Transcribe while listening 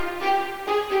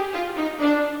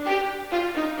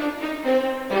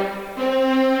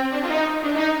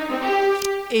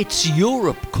It's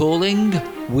Europe Calling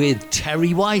with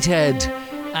Terry Whitehead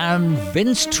and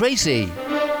Vince Tracy.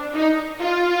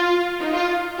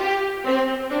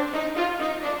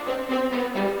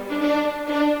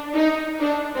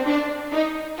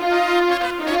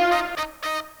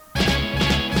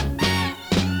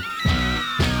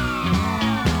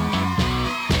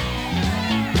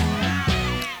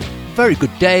 Very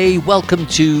good day. Welcome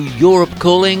to Europe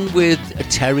Calling with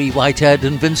Terry Whitehead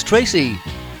and Vince Tracy.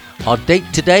 Our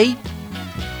date today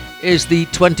is the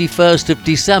 21st of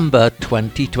December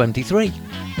 2023.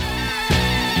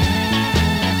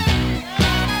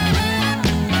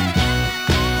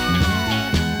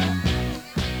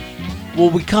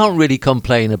 Well, we can't really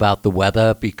complain about the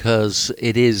weather because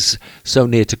it is so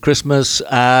near to Christmas.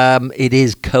 It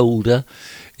is colder.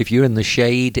 If you're in the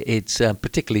shade, it's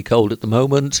particularly cold at the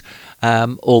moment.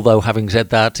 Although, having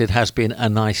said that, it has been a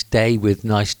nice day with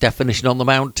nice definition on the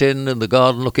mountain and the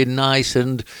garden looking nice.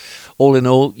 And all in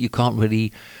all, you can't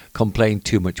really complain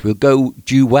too much. We'll go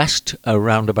due west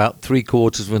around about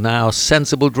 3/4 of an hour.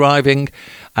 Sensible driving.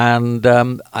 And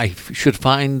I should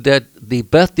find the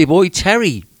birthday boy,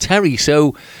 Terry. Terry,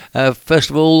 so first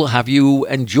of all, have you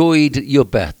enjoyed your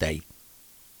birthday?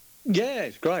 Yeah,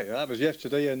 it's great. That was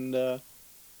yesterday and...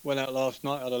 went out last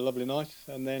night, had a lovely night,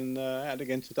 and then out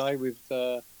again today with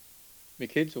my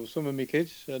kids, or some of my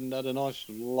kids, and had a nice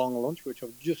long lunch, which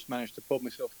I've just managed to put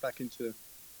myself back into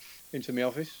my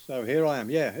office. So here I am.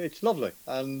 Yeah, it's lovely.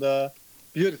 And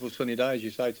beautiful sunny day, as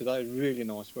you say, today. Really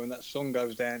nice. When that sun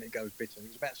goes down, it goes bitter. It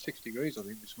was about 6 degrees, I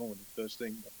think, this morning, first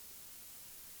thing. But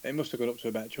it must have gone up to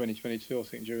about 20, 22, I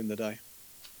think, during the day.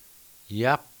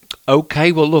 Yep.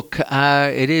 Okay, well, look,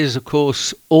 it is, of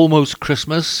course, almost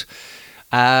Christmas.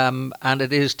 And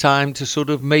it is time to sort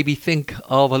of maybe think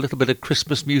of a little bit of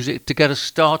Christmas music to get us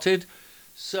started.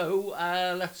 So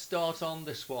let's start on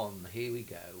this one. Here we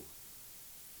go.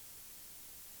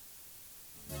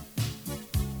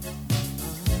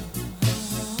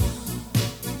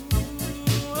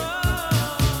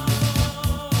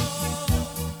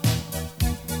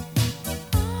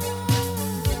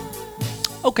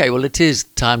 Okay, well, it is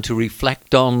time to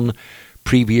reflect on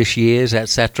previous years,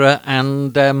 etc.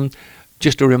 And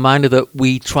just a reminder that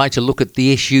we try to look at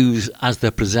the issues as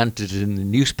they're presented in the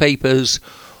newspapers,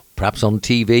 perhaps on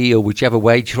TV, or whichever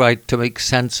way, try to make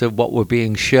sense of what we're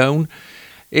being shown.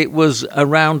 It was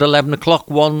around 11 o'clock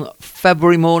one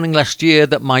February morning last year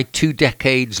that my 2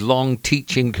 decades long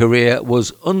teaching career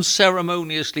was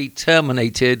unceremoniously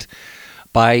terminated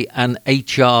by an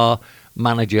HR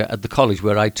manager at the college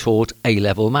where I taught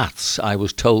A-level maths. I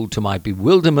was told to my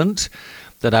bewilderment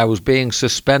that I was being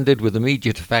suspended with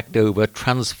immediate effect over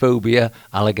transphobia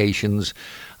allegations,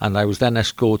 and I was then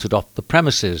escorted off the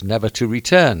premises, never to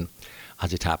return,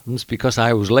 as it happens, because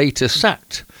I was later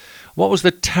sacked. What was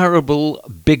the terrible,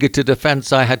 bigoted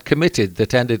offence I had committed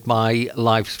that ended my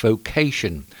life's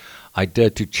vocation? I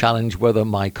dared to challenge whether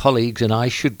my colleagues and I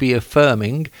should be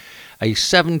affirming a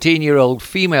 17-year-old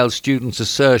female student's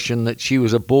assertion that she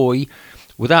was a boy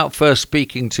without first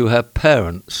speaking to her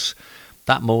parents.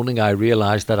 That morning I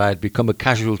realised that I had become a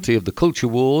casualty of the culture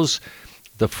wars,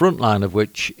 the front line of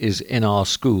which is in our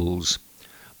schools.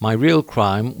 My real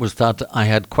crime was that I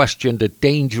had questioned a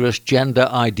dangerous gender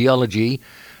ideology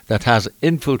that has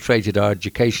infiltrated our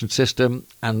education system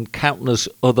and countless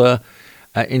other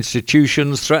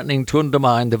institutions, threatening to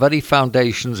undermine the very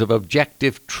foundations of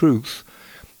objective truth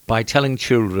by telling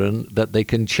children that they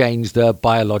can change their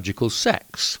biological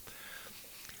sex.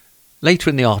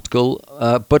 Later in the article,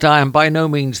 but I am by no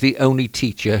means the only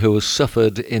teacher who has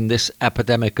suffered in this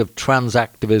epidemic of trans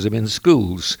activism in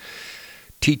schools.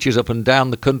 Teachers up and down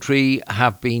the country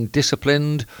have been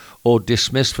disciplined or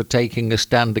dismissed for taking a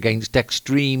stand against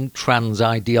extreme trans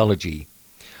ideology.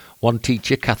 One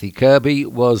teacher, Kathy Kirby,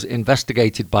 was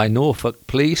investigated by Norfolk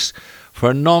Police for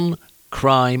a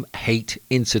non-crime hate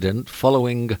incident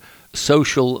following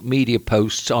social media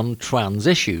posts on trans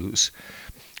issues.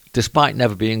 Despite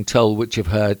never being told which of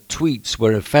her tweets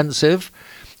were offensive,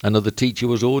 another teacher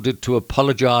was ordered to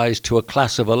apologise to a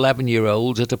class of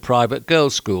 11-year-olds at a private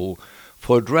girls' school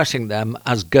for addressing them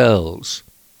as girls.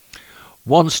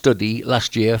 One study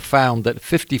last year found that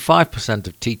 55%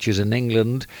 of teachers in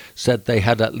England said they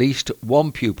had at least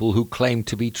one pupil who claimed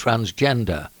to be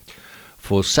transgender.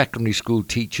 For secondary school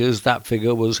teachers, that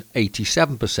figure was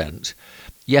 87%.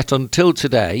 Yet until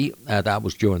today, that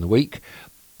was during the week,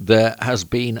 there has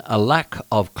been a lack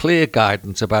of clear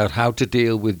guidance about how to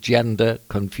deal with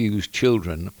gender-confused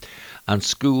children, and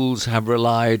schools have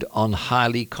relied on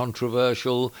highly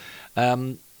controversial,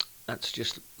 let's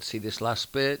just see this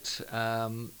last bit,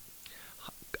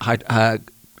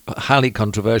 highly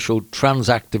controversial trans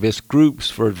activist groups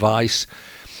for advice.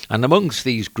 And amongst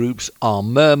these groups are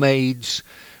Mermaids,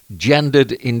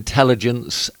 Gendered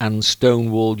Intelligence and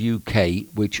Stonewall UK,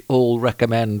 which all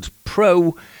recommend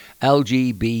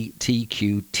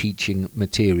pro-LGBTQ teaching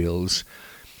materials.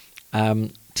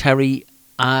 Terry,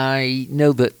 I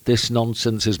know that this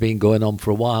nonsense has been going on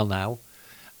for a while now,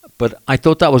 but I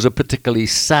thought that was a particularly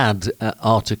sad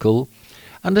article,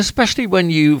 and especially when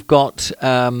you've got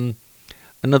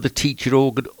another teacher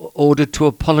ordered to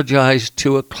apologise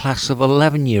to a class of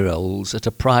 11-year-olds at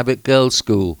a private girls'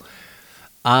 school.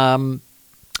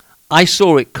 I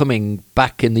saw it coming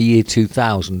back in the year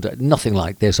 2000, nothing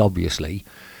like this, obviously,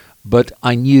 but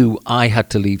I knew I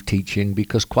had to leave teaching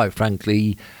because, quite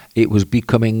frankly, it was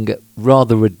becoming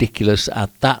rather ridiculous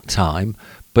at that time.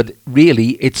 But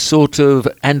really, it sort of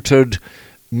entered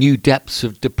new depths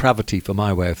of depravity for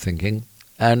my way of thinking.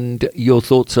 And your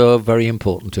thoughts are very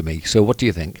important to me. So what do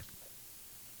you think?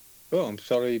 Well, I'm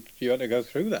sorry you had to go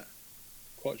through that.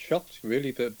 Quite shocked,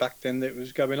 really, that back then it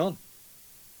was going on.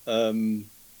 You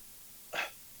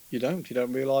don't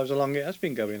realise how long it has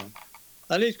been going on.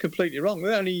 And it's completely wrong.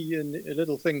 The only a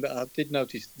little thing that I did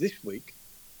notice this week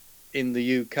in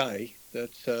the UK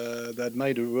that they'd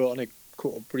made a rule, and I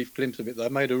caught a brief glimpse of it, they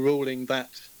made a ruling that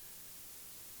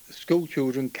school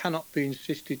children cannot be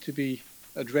insisted to be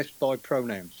addressed by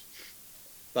pronouns.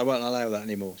 They won't allow that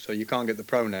anymore, so you can't get the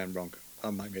pronoun wrong.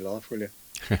 Don't make me laugh, will you?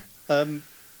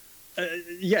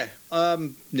 Yeah,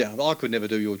 I could never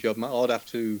do your job, mate.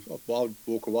 I'd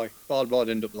walk away. I'd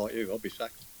end up like you. I'd be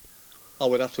sacked. I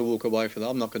would have to walk away from that.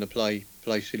 I'm not going to play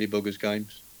silly buggers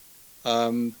games.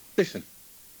 Listen,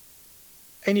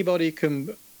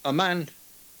 a man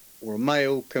or a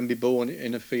male can be born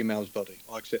in a female's body.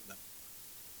 I accept that.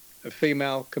 A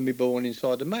female can be born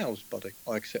inside a male's body.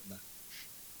 I accept that.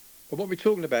 But what we're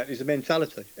talking about is the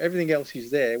mentality. Everything else is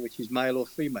there, which is male or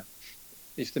female.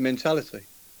 It's the mentality.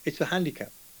 It's a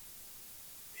handicap.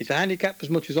 It's a handicap as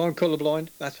much as I'm colourblind.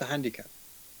 That's a handicap.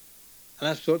 And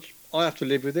as such, I have to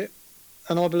live with it.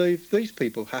 And I believe these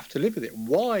people have to live with it.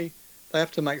 Why they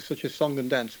have to make such a song and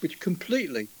dance, which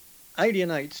completely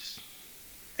alienates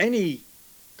any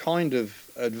kind of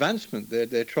advancement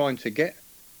they're trying to get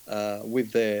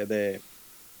with their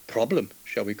problem,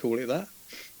 shall we call it that?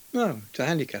 No, it's a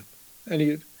handicap.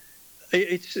 And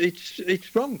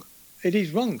it's wrong. It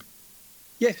is wrong.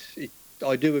 Yes,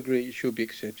 I do agree it should be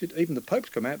accepted. Even the Pope's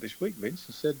come out this week, Vince,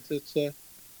 and said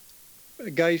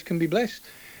that gays can be blessed.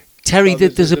 Terry, so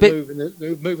there's a bit...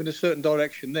 move in a certain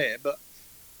direction there, but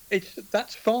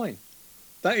that's fine.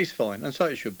 That is fine, and so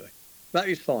it should be. That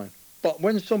is fine. But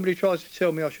when somebody tries to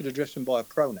tell me I should address them by a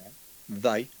pronoun,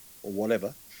 they, or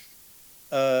whatever,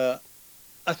 no,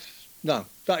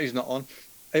 that is not on.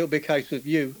 It'll be a case of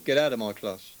you get out of my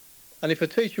class. And if a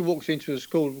teacher walks into a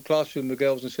school classroom with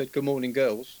girls and said, "Good morning,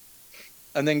 girls,"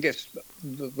 and then gets,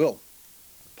 well,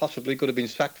 possibly could have been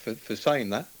sacked for saying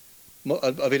that,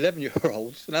 of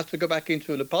 11-year-olds, and has to go back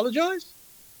into and apologise?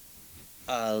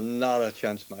 Not a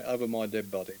chance, mate. Over my dead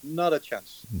body. Not a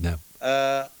chance. No.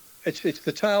 It's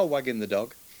the tail wagging the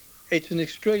dog. It's an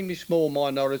extremely small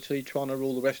minority trying to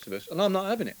rule the rest of us, and I'm not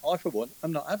having it. I, for one,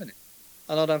 am not having it.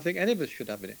 And I don't think any of us should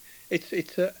have it.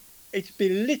 It's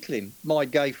belittling my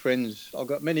gay friends. I've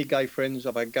got many gay friends.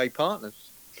 I've had gay partners,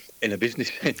 in a business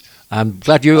sense. I'm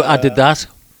glad you added that.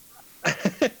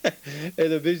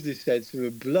 In a business sense, we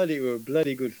were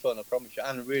bloody good fun, I promise you,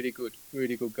 and really good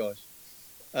guys.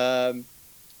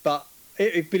 But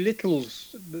it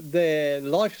belittles their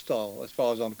lifestyle, as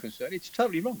far as I'm concerned. It's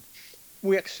totally wrong.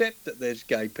 We accept that there's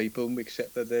gay people and we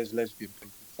accept that there's lesbian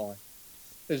people. Fine.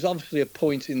 There's obviously a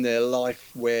point in their life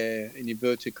where, in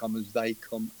inverted commas, they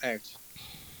come out.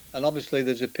 And obviously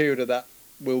there's a period of that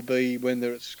will be when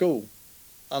they're at school.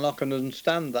 And I can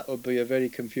understand that would be a very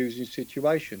confusing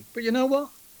situation. But you know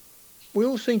what? We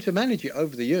all seem to manage it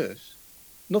over the years.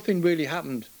 Nothing really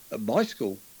happened at my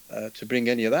school to bring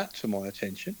any of that to my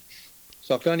attention.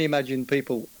 So I can only imagine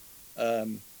people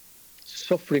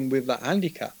suffering with that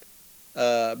handicap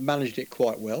managed it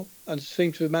quite well and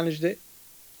seem to have managed it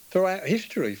throughout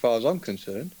history, as far as I'm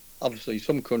concerned. Obviously,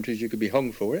 some countries you could be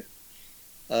hung for it.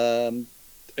 And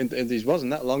this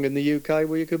wasn't that long in the UK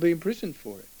where you could be imprisoned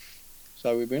for it.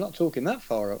 So we're not talking that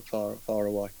far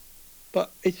away.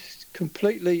 But it's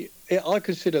completely... I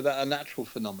consider that a natural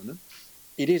phenomenon.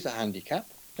 It is a handicap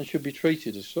and should be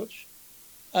treated as such.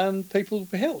 And people will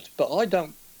be helped. But I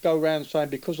don't go around saying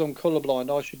because I'm colourblind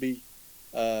I should be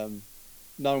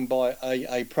known by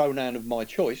a pronoun of my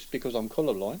choice because I'm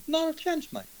colourblind. Not a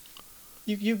chance, mate.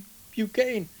 You get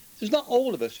in. There's not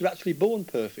all of us who are actually born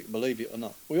perfect, believe it or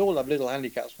not. We all have little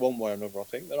handicaps one way or another, I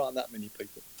think. There aren't that many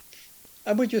people.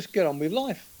 and we just get on with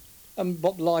life. And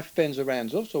what life bends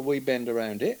around us, or we bend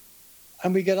around it,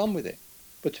 and we get on with it.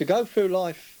 But to go through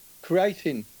life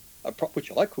creating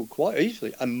which I could quite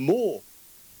easily, and more,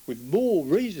 with more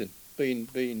reason, being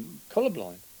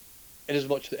colourblind, in as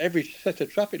much that every set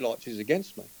of traffic lights is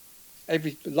against me,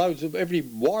 every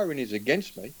wiring is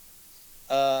against me.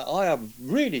 I have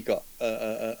really got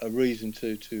a reason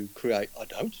to create. I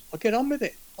don't. I get on with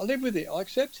it. I live with it. I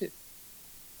accept it.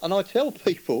 And I tell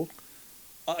people,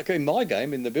 in my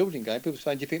game, in the building game, people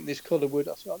saying, do you think this colour would?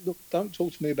 I say, look, don't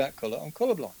talk to me about colour. I'm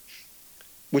colourblind.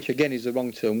 Which, again, is the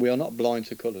wrong term. We are not blind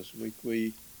to colours.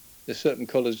 There's certain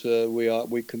colours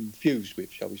we're confused with,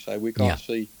 shall we say. We can't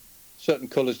see certain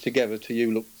colours together. To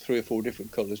you, look 3 or 4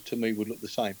 different colours. To me, would look the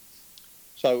same.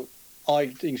 So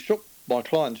I instruct my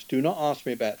clients, do not ask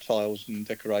me about tiles and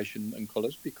decoration and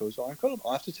colours, because I'm colourblind.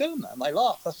 I have to tell them that, and they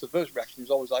laugh. That's the first reaction, is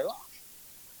always they laugh.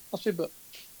 I said, but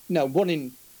one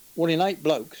in 8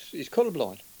 blokes is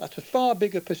colourblind. That's a far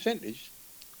bigger percentage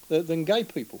than gay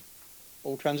people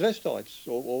or transvestites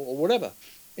or whatever.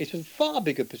 It's a far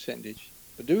bigger percentage.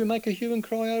 But do we make a hue and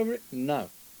cry over it? No.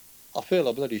 I feel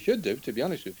I bloody should do, to be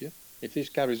honest with you, if this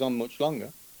carries on much longer.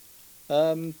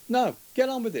 No, get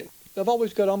on with it. I've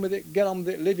always got on with it. Get on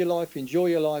with it. Live your life. Enjoy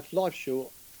your life. Life's short.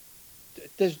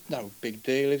 There's no big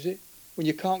deal, is it? When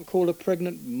you can't call a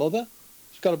pregnant mother,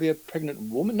 it's got to be a pregnant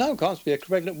woman. No, it can't be a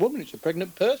pregnant woman. It's a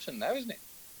pregnant person now, isn't it?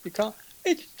 You can't.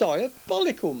 It's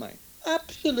diabolical, mate.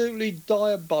 Absolutely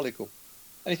diabolical.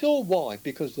 And it's all why?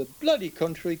 Because the bloody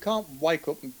country can't wake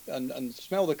up and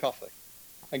smell the coffee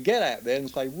and get out there and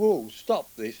say, whoa, stop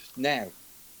this now.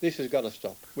 This has got to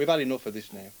stop. We've had enough of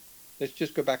this now. Let's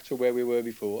just go back to where we were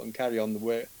before and carry on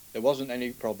where there wasn't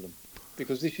any problem.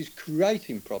 Because this is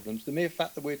creating problems. The mere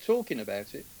fact that we're talking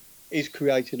about it is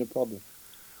creating a problem.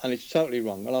 And it's totally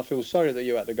wrong. And I feel sorry that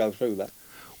you had to go through that.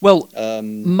 Well,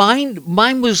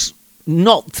 mine was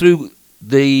not through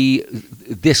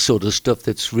this sort of stuff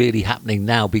that's really happening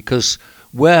now, because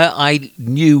where I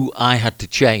knew I had to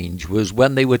change was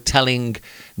when they were telling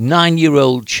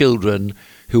 9-year-old children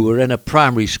who were in a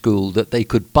primary school that they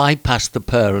could bypass the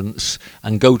parents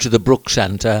and go to the Brook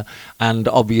Centre and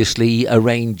obviously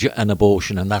arrange an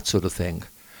abortion and that sort of thing.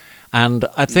 And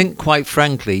I think, quite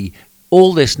frankly,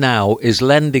 all this now is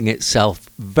lending itself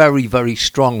very, very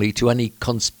strongly to any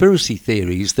conspiracy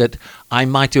theories that I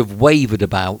might have wavered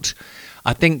about.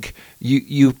 I think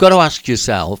you've got to ask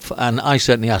yourself, and I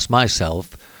certainly ask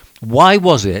myself, why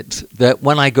was it that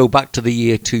when I go back to the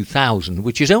year 2000,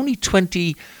 which is only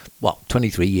 23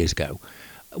 years ago,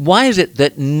 why is it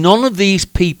that none of these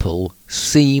people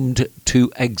seemed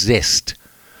to exist?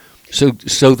 So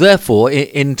therefore,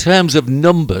 in terms of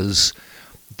numbers,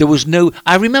 there was no...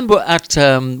 I remember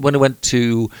when I went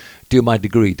to do my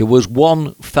degree, there was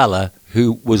one fella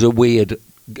who was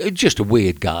just a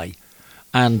weird guy,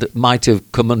 and might have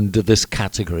come under this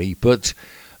category. But,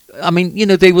 I mean,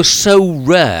 they were so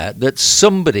rare that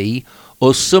somebody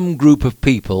or some group of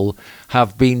people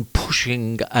have been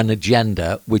pushing an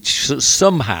agenda which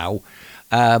somehow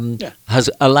has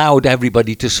allowed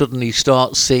everybody to suddenly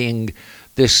start seeing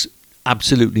this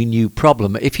absolutely new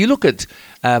problem. If you look at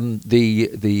the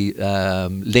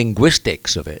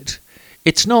linguistics of it,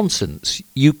 it's nonsense.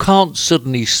 You can't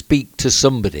suddenly speak to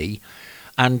somebody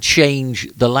and change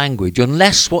the language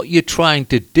unless what you're trying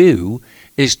to do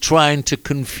is trying to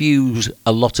confuse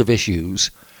a lot of issues.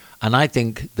 And I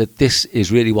think that this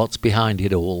is really what's behind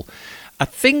it all. I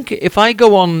think if I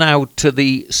go on now to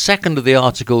the second of the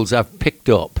articles I've picked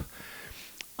up,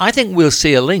 I think we'll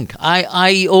see a link.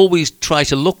 I always try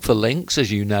to look for links,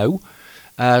 as you know.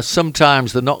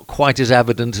 Sometimes they're not quite as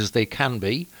evident as they can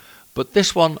be. But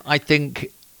this one, I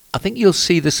think you'll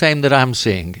see the same that I'm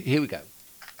seeing. Here we go.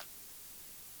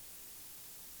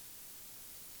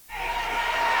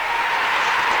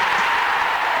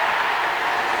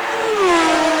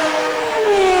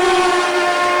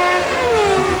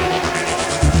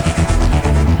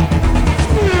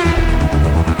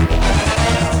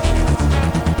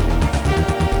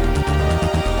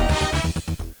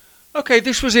 Okay,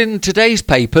 this was in today's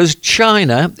papers.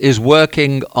 China is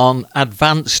working on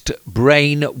advanced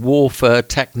brain warfare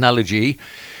technology,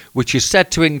 which is said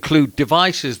to include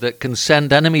devices that can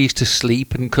send enemies to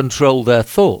sleep and control their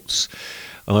thoughts.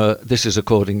 This is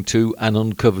according to an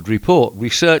uncovered report.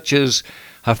 Researchers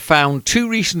have found 2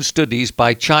 recent studies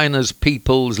by China's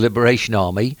People's Liberation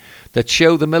Army that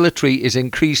show the military is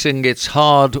increasing its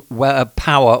hard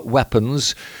power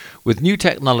weapons with new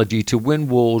technology to win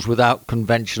wars without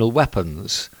conventional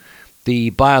weapons. The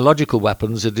biological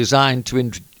weapons are designed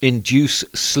to induce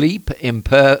sleep,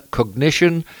 impair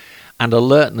cognition and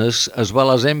alertness, as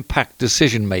well as impact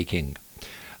decision-making.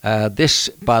 This,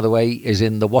 by the way, is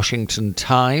in the Washington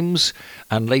Times,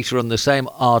 and later in the same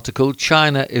article,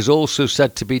 China is also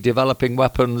said to be developing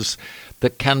weapons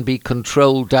that can be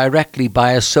controlled directly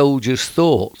by a soldier's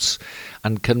thoughts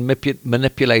and can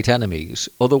manipulate enemies.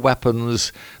 Other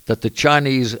weapons that the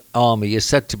Chinese army is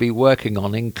said to be working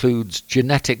on includes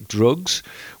genetic drugs,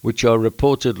 which are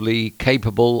reportedly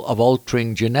capable of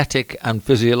altering genetic and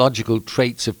physiological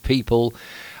traits of people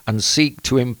and seek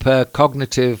to impair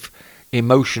cognitive,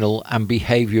 emotional and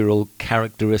behavioural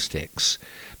characteristics.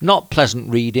 Not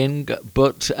pleasant reading,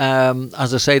 but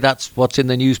as I say, that's what's in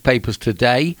the newspapers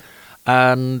today.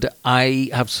 And I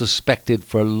have suspected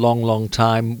for a long, long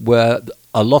time where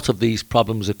a lot of these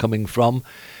problems are coming from.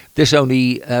 This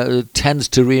only tends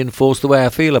to reinforce the way I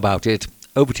feel about it.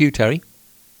 Over to you, Terry.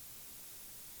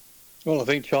 Well, I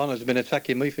think China's been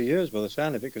attacking me for years by the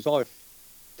sound of it, because I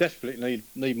desperately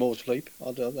need more sleep,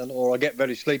 or I get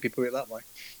very sleepy, put it that way.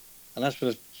 And that's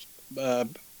for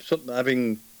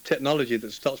having technology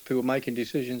that stops people making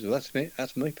decisions. Well,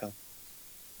 that's me, pal.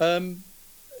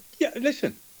 Yeah,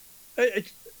 listen.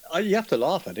 You have to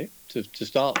laugh at it to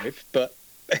start with, but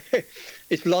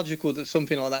it's logical that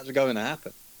something like that's going to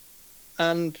happen.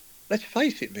 And let's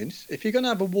face it, Vince, if you're going to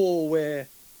have a war where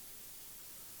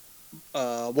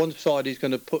one side is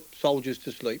going to put soldiers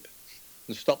to sleep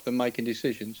and stop them making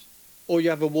decisions, or you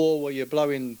have a war where you're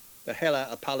blowing the hell out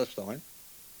of Palestine,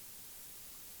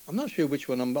 I'm not sure which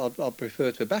one I'd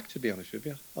prefer to back, to be honest with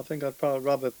you. I think I'd probably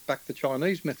rather back the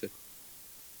Chinese method.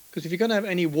 Because if you're going to have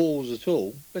any wars at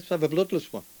all, let's have a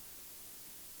bloodless one.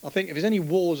 I think if there's any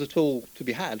wars at all to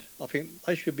be had, I think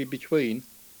they should be between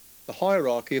the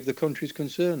hierarchy of the countries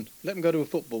concerned. Let them go to a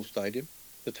football stadium,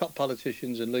 the top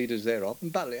politicians and leaders thereof,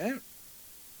 and battle it out.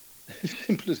 As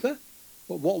simple as that.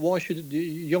 Why should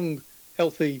young,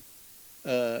 healthy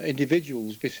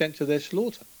individuals be sent to their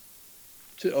slaughter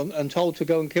and told to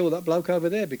go and kill that bloke over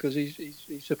there because he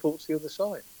supports the other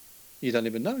side? You don't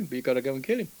even know him, but you've got to go and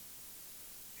kill him.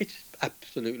 It's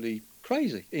absolutely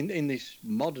crazy in this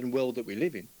modern world that we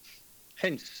live in.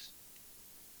 Hence,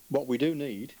 what we do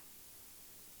need,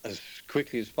 as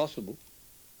quickly as possible,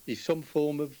 is some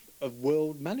form of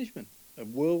world management,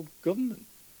 of world government.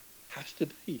 Has to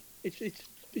be.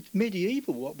 It's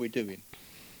medieval what we're doing.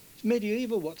 It's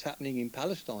medieval what's happening in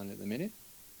Palestine at the minute.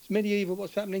 It's medieval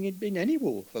what's happening in any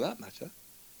war, for that matter.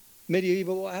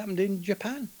 Medieval what happened in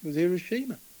Japan with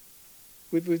Hiroshima,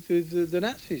 with the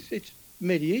Nazis. It's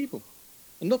medieval,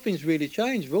 and nothing's really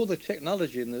changed with all the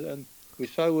technology and we're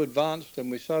so advanced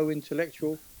and we're so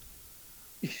intellectual.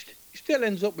 It still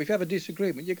ends up, if you have a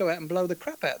disagreement, you go out and blow the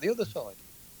crap out the other side,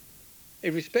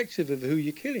 irrespective of who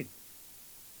you're killing.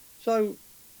 So,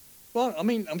 well, I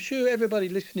mean, I'm sure everybody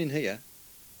listening here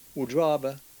would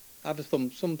rather have some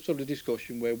sort of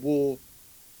discussion where war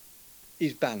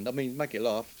is banned. I mean, make it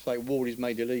laugh, say war is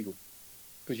made illegal,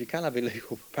 because you can have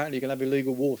apparently you can have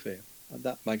illegal warfare. And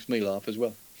that makes me laugh as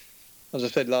well. As I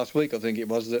said last week, I think it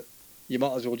was, that you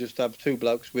might as well just have two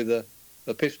blokes with a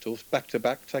pistol back to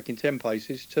back, taking 10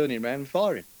 paces, turning around and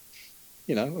firing.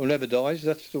 You know, whoever dies,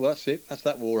 that's it. That's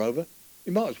that war over.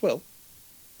 You might as well.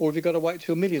 Or have you got to wait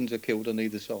till millions are killed on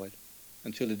either side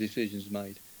until a decision's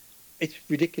made? It's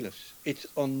ridiculous. It's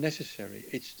unnecessary.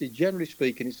 Generally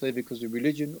speaking, it's either because of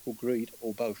religion or greed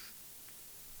or both.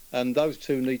 And those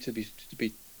two need to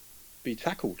be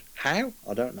tackled. How?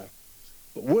 I don't know.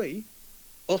 But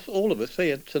all of us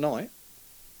here tonight,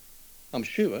 I'm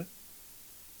sure,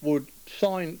 would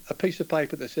sign a piece of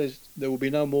paper that says there will be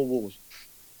no more wars.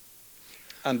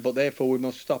 But therefore we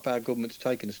must stop our governments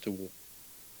taking us to war.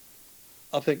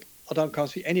 I can't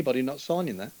see anybody not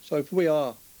signing that. So if we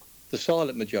are the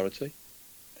silent majority,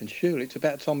 then surely it's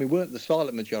about time we weren't the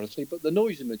silent majority, but the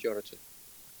noisy majority.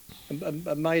 And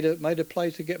made a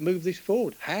play to move this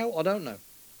forward. How? I don't know.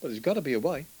 But there's got to be a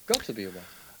way. Got to be a way.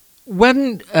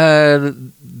 When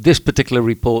this particular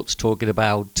report's talking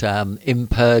about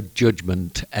impaired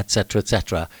judgment,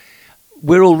 etc.,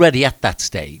 we're already at that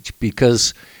stage,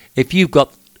 because if you've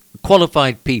got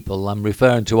qualified people, I'm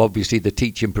referring to obviously the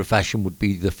teaching profession would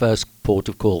be the first port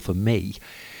of call for me.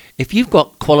 If you've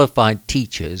got qualified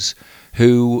teachers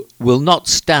who will not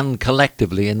stand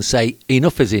collectively and say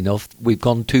enough is enough, we've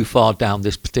gone too far down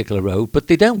this particular road, but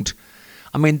they don't.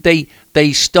 I mean,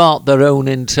 they start their own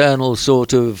internal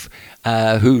sort of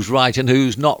who's right and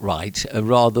who's not right,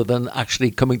 rather than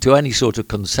actually coming to any sort of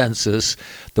consensus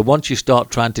that once you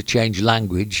start trying to change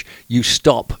language, you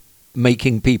stop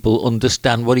making people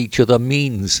understand what each other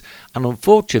means. And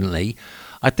unfortunately,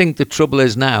 I think the trouble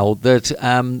is now that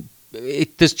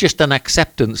there's just an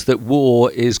acceptance that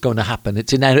war is going to happen.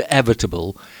 It's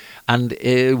inevitable. And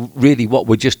really what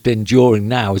we're just enduring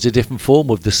now is a different form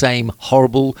of the same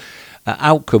horrible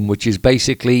outcome, which is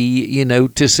basically,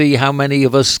 to see how many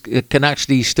of us can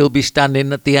actually still be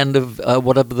standing at the end of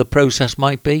whatever the process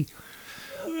might be.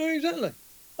 Exactly.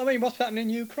 I mean, what's happening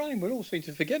in Ukraine? We all seem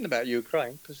to forget about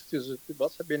Ukraine because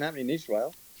what's been happening in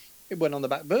Israel, it went on the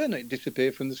back burner. It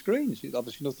disappeared from the screens.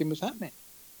 Obviously, nothing was happening.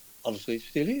 Obviously, it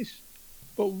still is.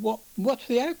 But what's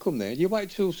the outcome there? You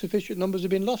wait till sufficient numbers have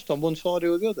been lost on one side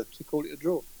or the other to call it a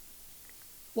draw.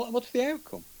 What's the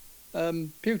outcome?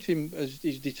 Putin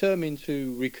is determined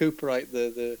to recuperate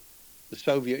the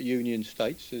Soviet Union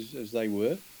states as they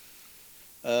were.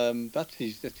 That's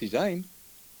his aim.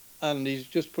 And he's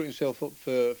just put himself up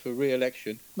for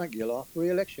re-election. Make you laugh,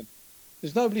 re-election.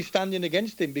 There's nobody standing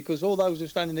against him because all those who are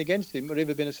standing against him have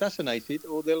either been assassinated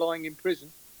or they're lying in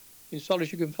prison in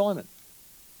solitary confinement.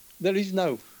 There is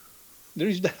no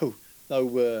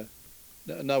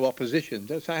opposition.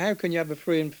 So how can you have a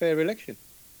free and fair election?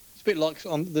 It's a bit like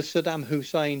on the Saddam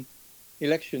Hussein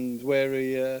elections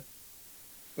where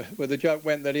the joke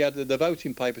went that he had the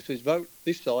voting paper says vote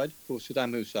this side for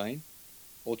Saddam Hussein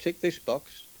or tick this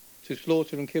box to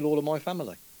slaughter and kill all of my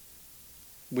family.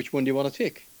 Which one do you want to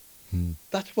tick?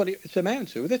 That's what it's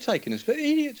amounts to. They're taking us for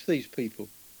idiots, these people.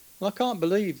 And I can't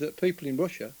believe that people in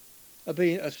Russia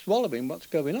are swallowing what's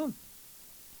going on.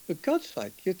 For God's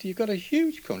sake, you've got a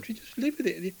huge country, just live with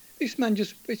it. This man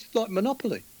it's like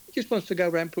Monopoly. He just wants to go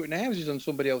around putting houses on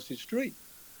somebody else's street.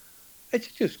 It's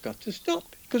just got to stop.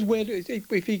 Because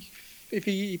if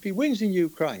he wins in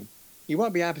Ukraine, he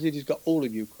won't be happy that he's got all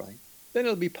of Ukraine. Then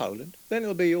it'll be Poland. Then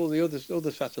it'll be all the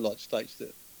other satellite states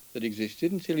that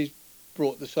existed until he's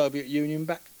brought the Soviet Union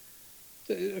back,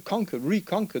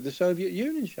 reconquered the Soviet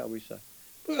Union, shall we say.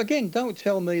 But again, don't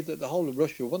tell me that the whole of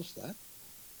Russia wants that.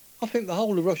 I think the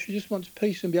whole of Russia just wants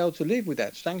peace and be able to live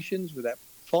without sanctions, without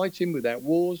fighting, without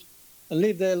wars, and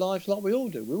live their lives like we all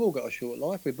do. We've all got a short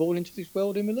life. We're born into this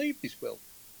world and we leave this world.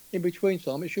 In between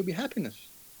time, it should be happiness.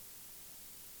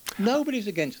 Nobody's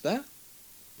against that.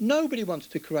 Nobody wants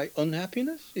to create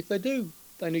unhappiness. If they do,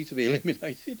 they need to be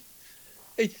eliminated.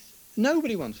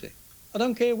 Nobody wants it. I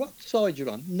don't care what side you're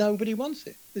on. Nobody wants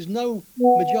it. There's no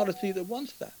majority that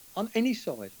wants that on any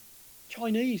side.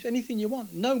 Chinese, anything you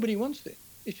want. Nobody wants it.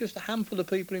 It's just a handful of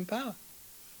people in power.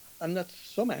 And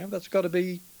that's got to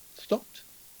be stopped.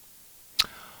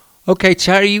 Okay,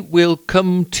 Terry, we'll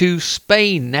come to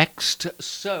Spain next.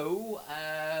 So,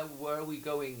 where are we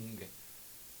going?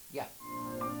 Yeah.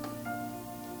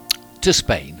 To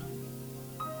Spain.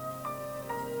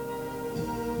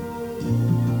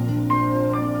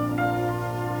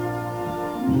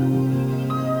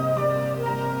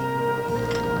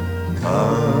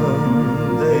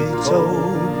 Come, they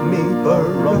told me,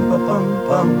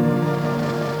 ba-rum-pa-pum-pum,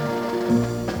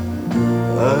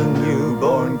 a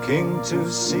newborn king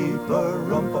to see,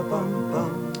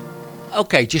 ba-rum-pa-pum-pum.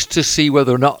 Okay, just to see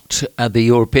whether or not the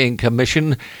European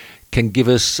Commission can give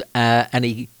us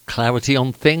any clarity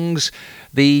on things.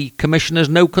 The Commission has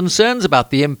no concerns about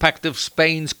the impact of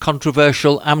Spain's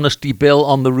controversial amnesty bill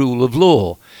on the rule of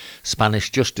law. Spanish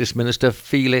Justice Minister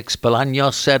Felix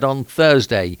Bolaños said on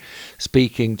Thursday,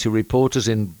 speaking to reporters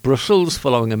in Brussels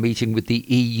following a meeting with the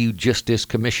EU Justice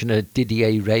Commissioner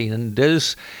Didier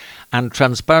Reynders and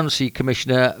Transparency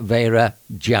Commissioner Vera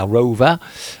Jourova.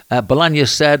 Bolaños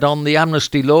said, on the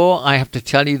amnesty law, I have to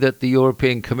tell you that the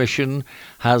European Commission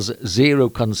has zero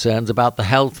concerns about the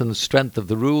health and strength of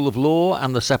the rule of law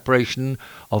and the separation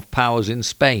of powers in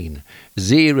Spain.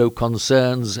 Zero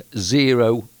concerns,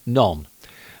 zero, none.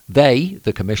 They,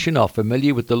 the Commission, are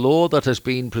familiar with the law that has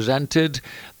been presented.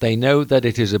 They know that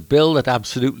it is a bill that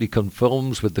absolutely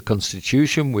conforms with the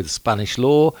Constitution, with Spanish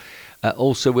law,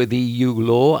 also with EU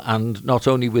law, and not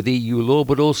only with EU law,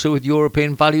 but also with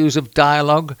European values of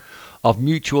dialogue, of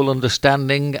mutual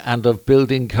understanding, and of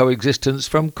building coexistence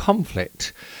from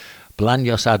conflict.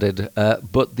 Bolaños added,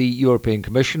 but the European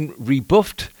Commission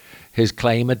rebuffed his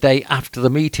claim a day after the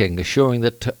meeting, assuring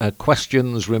that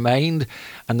questions remained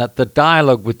and that the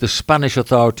dialogue with the Spanish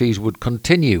authorities would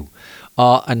continue.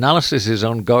 Our analysis is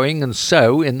ongoing, and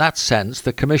so, in that sense,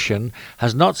 the Commission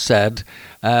has not said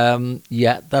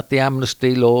yet that the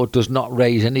amnesty law does not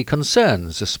raise any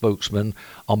concerns, a spokesman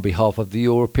on behalf of the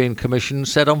European Commission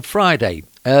said on Friday.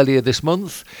 Earlier this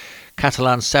month,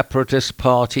 Catalan separatist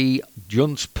party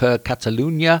Junts per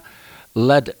Catalunya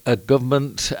led a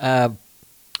government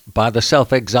by the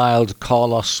self-exiled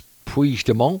Carlos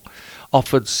Puigdemont,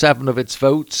 offered 7 of its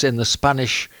votes in the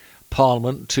Spanish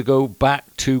Parliament to go back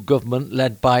to government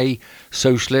led by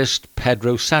socialist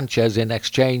Pedro Sanchez in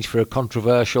exchange for a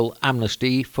controversial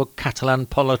amnesty for Catalan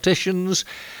politicians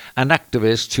and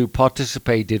activists who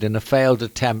participated in a failed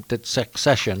attempt at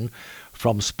secession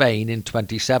from Spain in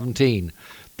 2017.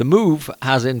 The move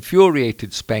has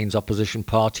infuriated Spain's opposition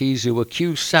parties, who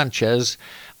accuse Sanchez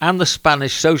and the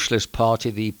Spanish Socialist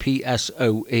Party, the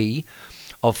PSOE,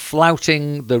 of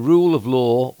flouting the rule of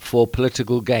law for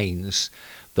political gains.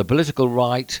 The political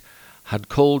right had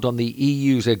called on the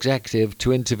EU's executive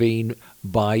to intervene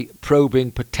by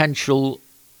probing potential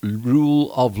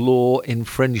rule of law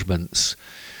infringements.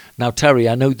 Now, Terry,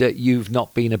 I know that you've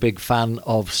not been a big fan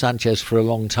of Sanchez for a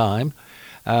long time.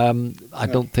 I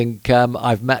don't think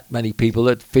I've met many people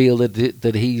that feel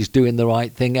that he's doing the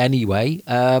right thing anyway.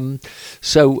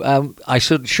 So I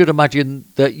should imagine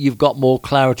that you've got more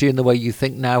clarity in the way you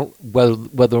think now,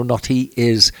 whether or not he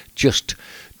is just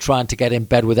trying to get in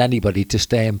bed with anybody to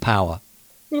stay in power.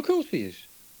 Well, of course he is.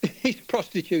 He's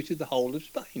prostituted the whole of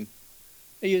Spain.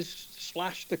 He has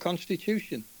slashed the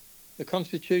constitution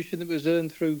that was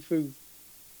earned through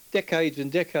decades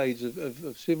and decades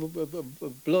of civil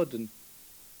of blood and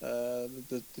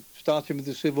starting with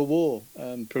the Civil War,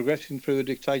 progressing through the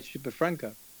dictatorship of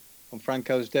Franco. On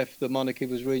Franco's death, the monarchy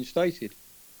was reinstated,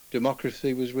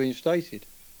 democracy was reinstated,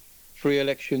 free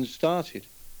elections started,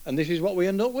 and this is what we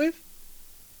end up with.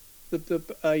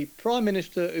 A prime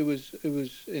minister who was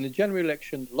in a general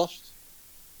election lost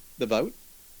the vote.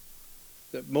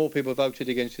 That more people voted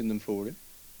against him than for him.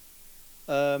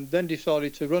 Then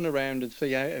decided to run around and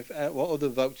see what other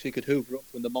votes he could hoover up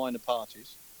from the minor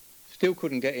parties. Still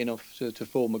couldn't get enough to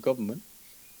form a government.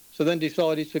 So then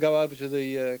decided to go over to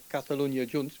the Catalunya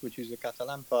Junts, which is the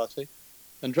Catalan party,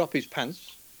 and drop his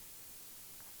pants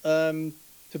to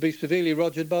be severely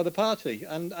rogered by the party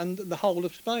and the whole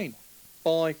of Spain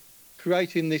by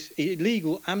creating this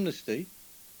illegal amnesty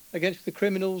against the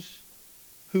criminals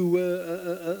who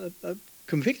were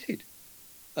convicted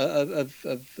of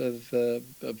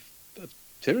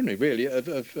tyranny, really,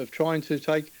 of trying to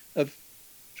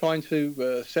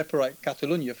separate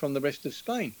Catalonia from the rest of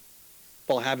Spain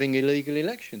by having illegal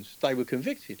elections. They were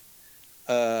convicted.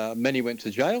 Many went to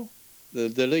jail.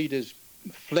 The leaders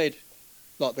fled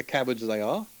like the cowards they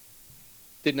are.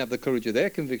 Didn't have the courage of their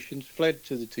convictions. Fled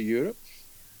to Europe.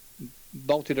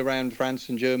 Bolted around France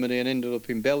and Germany and ended up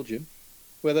in Belgium,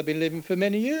 where they've been living for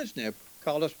many years now.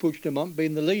 Carles Puigdemont,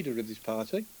 being the leader of this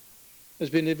party, has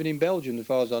been living in Belgium, as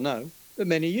far as I know, for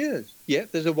many years.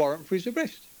 Yet there's a warrant for his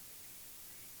arrest.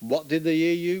 What did the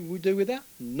EU do with that?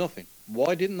 Nothing.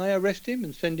 Why didn't they arrest him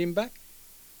and send him back?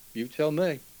 You tell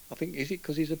me. I think, is it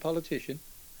because he's a politician?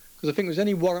 Because I think if there's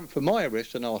any warrant for my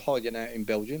arrest and I was hiding out in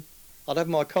Belgium, I'd have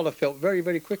my collar felt very,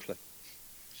 very quickly.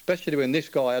 Especially when this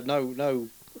guy had no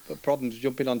problems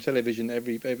jumping on television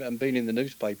and being in the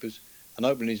newspapers and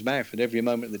opening his mouth at every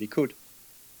moment that he could.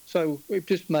 So we've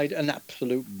just made an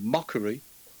absolute mockery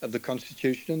of the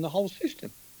constitution and the whole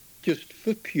system, just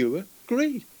for pure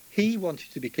greed. He wanted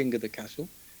to be king of the castle.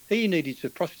 He needed to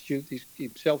prostitute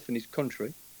himself and his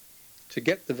country to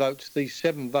get the votes, these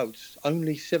 7 votes,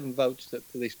 only 7 votes that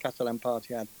this Catalan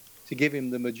party had, to give him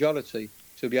the majority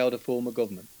to be able to form a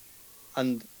government.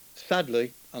 And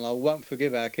sadly, and I won't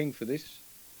forgive our king for this,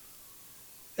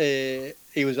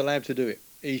 he was allowed to do it.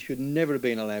 He should never have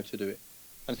been allowed to do it.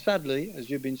 And sadly, as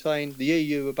you've been saying, the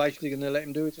EU are basically going to let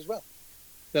him do it as well.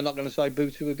 They're not going to say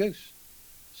boo to a goose.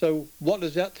 So what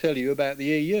does that tell you about the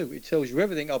EU? It tells you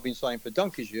everything I've been saying for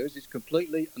donkey's years. It's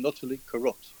completely and utterly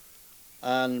corrupt.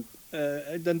 And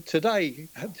then today,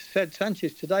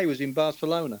 Sanchez today was in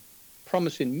Barcelona,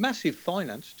 promising massive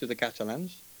finance to the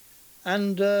Catalans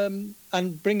and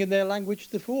bringing their language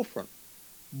to the forefront.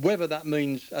 Whether that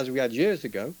means, as we had years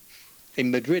ago,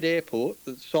 in Madrid airport,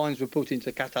 that signs were put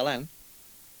into Catalan,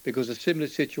 because a similar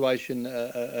situation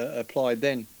applied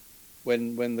then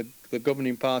when the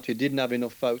governing party didn't have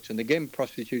enough votes and again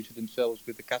prostituted themselves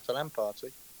with the Catalan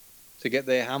party to get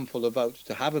their handful of votes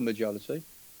to have a majority.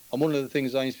 And one of the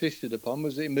things I insisted upon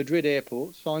was that in Madrid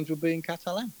airport, signs would be in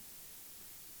Catalan.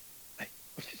 Hey,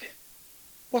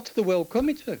 what's the world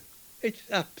coming to? It's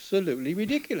absolutely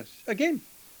ridiculous. Again,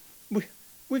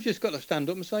 we've just got to stand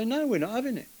up and say, no, we're not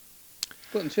having it.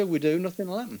 But until we do, nothing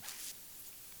will happen.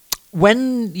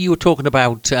 When you were talking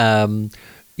about,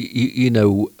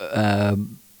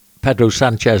 Pedro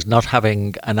Sanchez not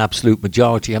having an absolute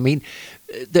majority, I mean,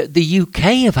 the UK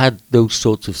have had those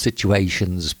sorts of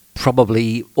situations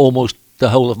probably almost the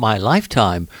whole of my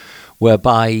lifetime,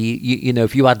 whereby,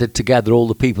 if you added together all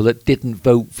the people that didn't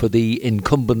vote for the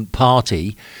incumbent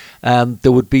party,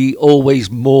 there would be always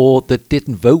more that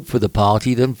didn't vote for the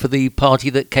party than for the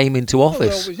party that came into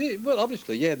office. Well,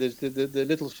 obviously, yeah, there's the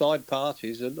little side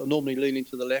parties are normally leaning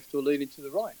to the left or leaning to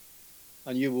the right.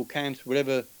 And you will count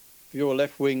whatever, if you're a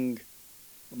left-wing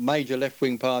major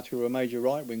left-wing party or a major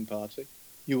right-wing party,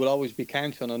 you will always be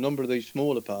counting on a number of these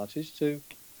smaller parties to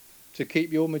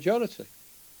keep your majority.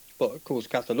 But of course,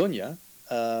 Catalonia,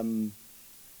 we're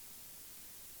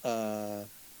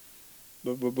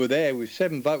there with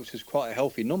 7 votes is quite a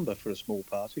healthy number for a small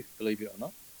party, believe it or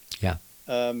not. Yeah.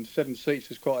 7 seats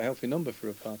is quite a healthy number for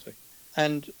a party,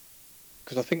 and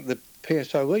because I think the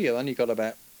PSOE only got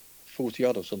about 40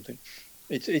 odd or something.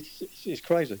 It's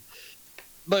crazy.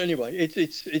 But anyway,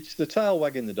 it's the tail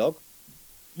wagging the dog.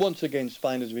 Once again,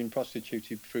 Spain has been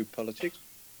prostituted through politics.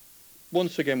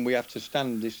 Once again, we have to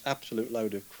stand this absolute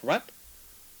load of crap.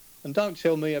 And don't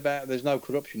tell me about there's no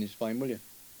corruption in Spain, will you?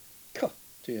 God,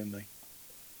 dear me.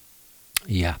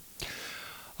 Yeah.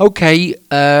 Okay,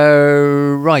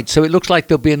 right. So it looks like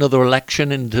there'll be another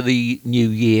election into the new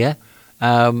year.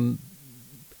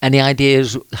 Any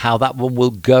ideas how that one will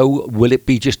go? Will it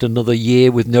be just another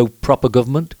year with no proper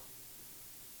government?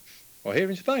 Well,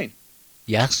 here in Spain?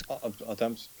 Yes. I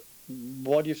don't...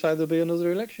 Why do you say there'll be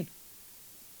another election?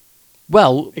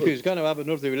 Well... If he was going to have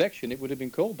another election, it would have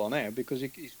been called by now, because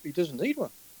he doesn't need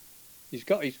one. He's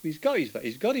got his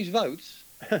votes,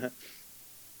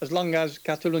 as long as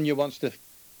Catalonia wants to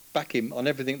back him on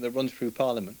everything that runs through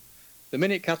Parliament. The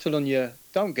minute Catalonia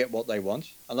don't get what they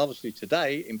want, and obviously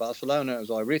today in Barcelona, as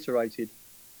I reiterated,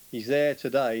 he's there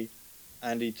today,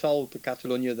 and he told the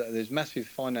Catalonia that there's massive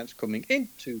finance coming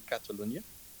into Catalonia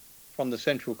from the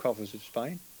central coffers of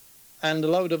Spain, and a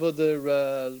load of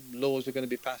other laws are going to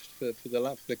be passed for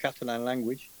the Catalan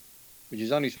language, which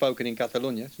is only spoken in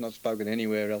Catalonia. It's not spoken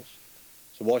anywhere else.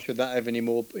 So why should that have any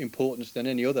more importance than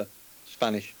any other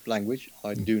Spanish language?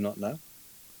 I do not know.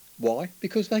 Why?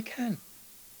 Because they can.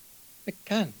 They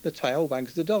can. The tail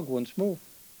wags the dog once more.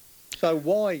 So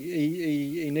why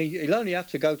he'll only have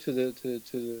to go to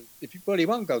the he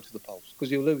won't go to the polls,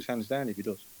 because he'll lose hands down if he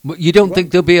does. But you don't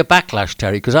think there'll be a backlash,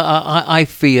 Terry? Because I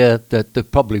fear that there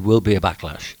probably will be a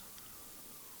backlash.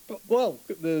 But, well,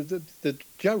 the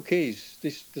joke is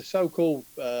the so-called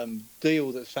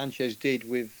deal that Sanchez did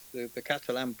with the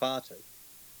Catalan party.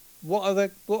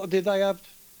 What did they have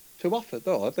to offer?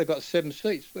 Oh, they've got 7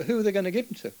 seats, but who are they going to give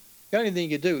them to? The only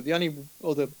thing you do, the only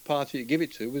other party to give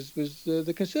it to was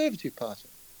the Conservative Party.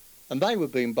 And they were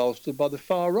being bolstered by the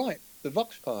far right, the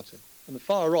Vox Party. And the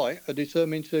far right are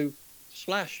determined to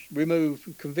slash, remove,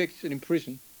 convict and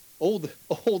imprison all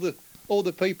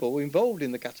the people involved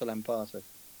in the Catalan Party.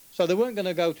 So they weren't going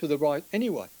to go to the right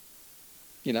anyway.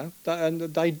 You know, and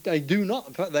they do not.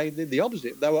 In fact, they did the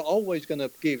opposite. They were always going to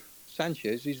give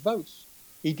Sanchez his votes.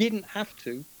 He didn't have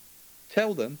to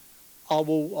tell them, I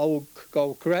will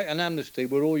go create an amnesty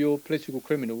where all your political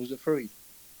criminals are freed.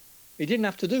 He didn't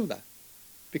have to do that,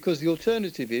 because the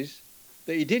alternative is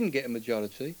that he didn't get a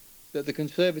majority, that the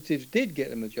Conservatives did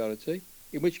get a majority,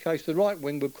 in which case the right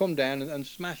wing would come down and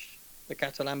smash the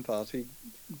Catalan party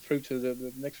through to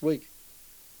the next week.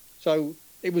 So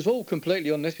it was all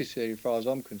completely unnecessary as far as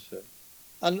I'm concerned.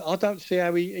 And I don't see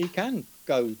how he can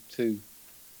go to...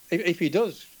 If he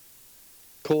does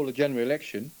call a general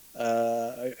election...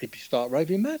 he'd start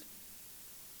raving mad.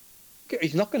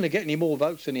 He's not going to get any more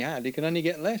votes than he had. He can only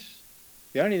get less.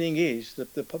 The only thing is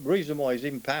that the reason why he's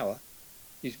in power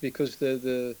is because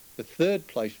the third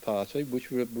place party, which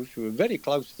were a very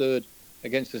close third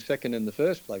against the second and the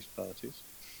first place parties,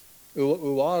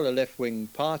 who are a left wing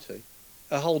party,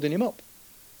 are holding him up.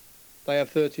 They have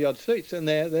 30 odd seats, and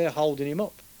they're holding him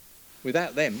up.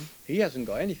 Without them, he hasn't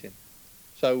got anything.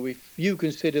 So if you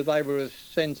consider they were a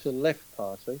centre-left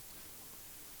party,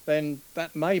 then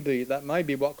that may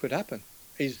be what could happen,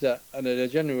 is that at a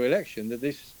general election, that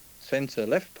this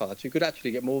centre-left party could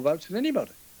actually get more votes than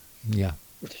anybody. Yeah.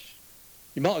 Which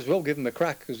you might as well give them a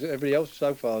crack, because everybody else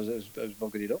so far has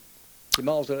buggered it up. You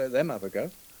might as well let them have a go.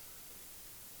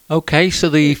 Okay, so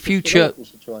the future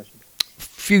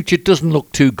doesn't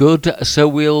look too good, so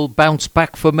we'll bounce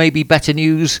back for maybe better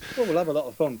news. Well, we'll have a lot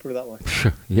of fun, put it that way.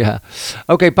 Yeah.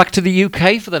 Okay, back to the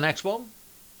UK for the next one.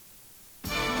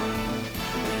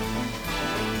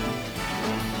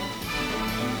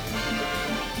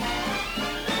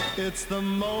 It's the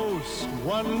most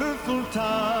wonderful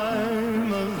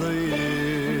time of the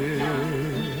year,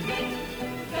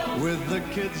 with the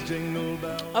kids jingle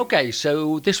bells. Okay,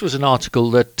 so this was an article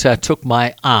that took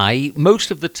my eye. Most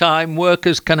of the time,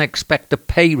 workers can expect a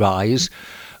pay rise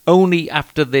only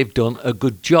after they've done a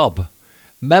good job.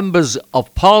 Members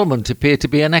of Parliament appear to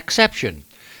be an exception.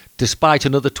 Despite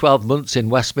another 12 months in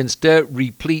Westminster,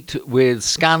 replete with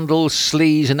scandals,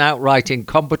 sleaze and outright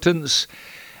incompetence,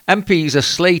 MPs are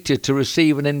slated to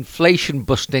receive an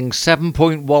inflation-busting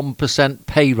 7.1%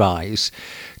 pay rise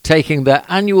taking their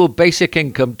annual basic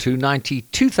income to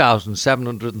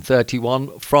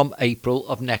 $92,731 from April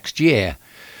of next year.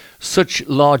 Such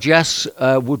largesse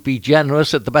would be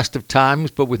generous at the best of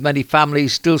times, but with many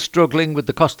families still struggling with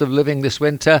the cost of living this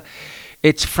winter,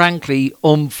 it's frankly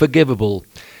unforgivable.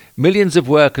 Millions of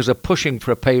workers are pushing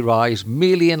for a pay rise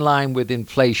merely in line with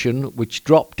inflation, which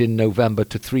dropped in November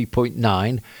to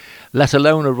 3.9, let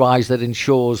alone a rise that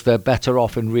ensures they're better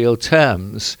off in real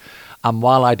terms. And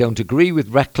while I don't agree with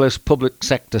reckless public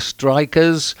sector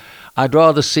strikers, I'd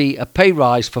rather see a pay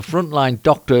rise for frontline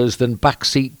doctors than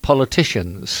backseat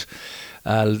politicians.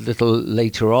 A little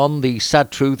later on, the sad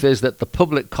truth is that the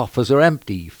public coffers are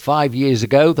empty. 5 years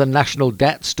ago, the national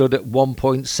debt stood at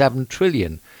 1.7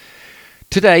 trillion.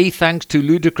 Today, thanks to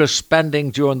ludicrous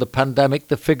spending during the pandemic,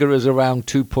 the figure is around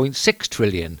 2.6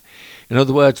 trillion. In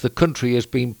other words, the country has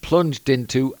been plunged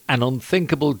into an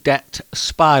unthinkable debt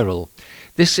spiral.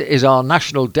 This is our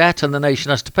national debt, and the nation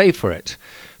has to pay for it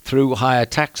through higher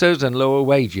taxes and lower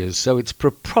wages. So it's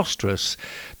preposterous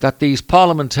that these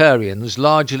parliamentarians,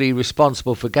 largely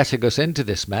responsible for getting us into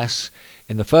this mess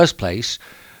in the first place,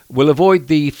 will avoid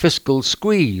the fiscal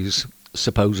squeeze.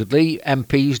 Supposedly,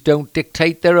 MPs don't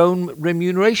dictate their own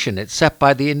remuneration. It's set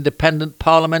by the Independent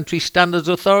Parliamentary Standards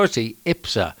Authority,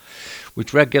 IPSA,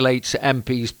 which regulates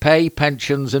MPs' pay,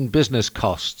 pensions and business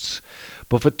costs.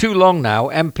 But for too long now,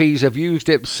 MPs have used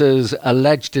IPSA's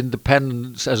alleged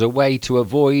independence as a way to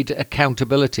avoid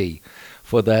accountability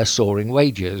for their soaring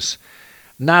wages.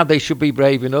 Now they should be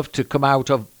brave enough to come out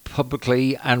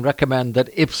publicly and recommend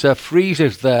that IPSA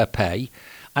freezes their pay.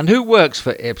 And who works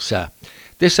for IPSA?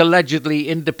 This allegedly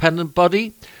independent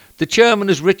body? The chairman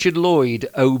is Richard Lloyd,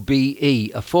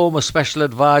 OBE, a former special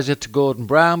advisor to Gordon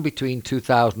Brown between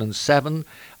 2007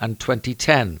 and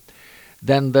 2010.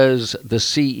 Then there's the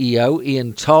CEO,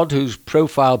 Ian Todd, whose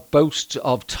profile boasts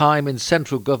of time in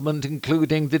central government,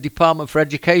 including the Department for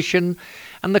Education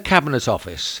and the Cabinet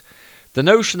Office. The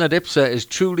notion that IPSA is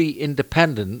truly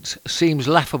independent seems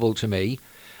laughable to me.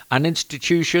 An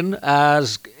institution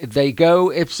as they go,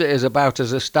 IPSA is about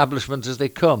as establishment as they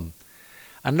come.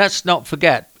 And let's not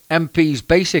forget, MPs'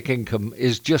 basic income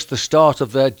is just the start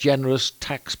of their generous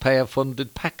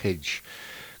taxpayer-funded package.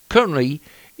 Currently,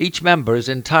 each member is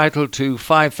entitled to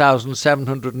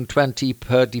 $5,720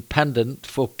 per dependent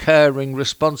for caring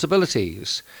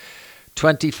responsibilities,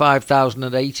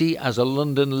 $25,080 as a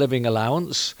London living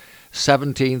allowance,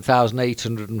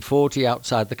 $17,840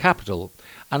 outside the capital,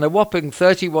 and a whopping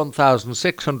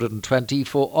 $31,620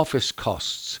 for office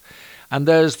costs. And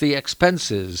there's the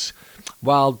expenses.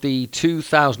 While the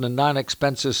 2009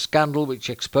 expenses scandal, which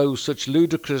exposed such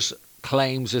ludicrous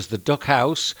claims as the Duck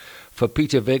House for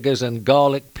Peter Viggers and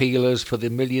garlic peelers for the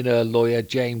millionaire lawyer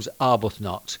James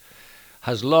Arbuthnot,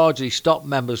 has largely stopped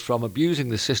members from abusing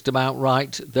the system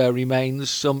outright, there remains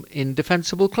some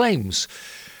indefensible claims.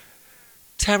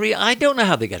 Terry, I don't know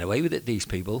how they get away with it, these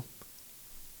people.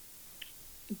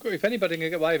 If anybody can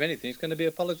get away with anything, it's going to be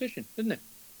a politician, isn't it?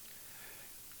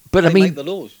 But they I mean, make the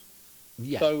laws.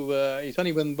 Yeah. So it's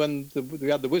only when we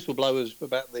had the whistleblowers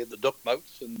about the duck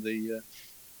moats and the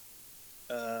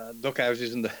duck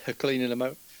houses and the cleaning them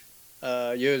out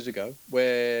years ago,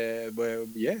 where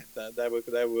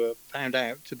they were found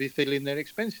out to be fiddling their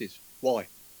expenses. Why?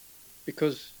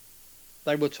 Because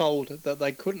they were told that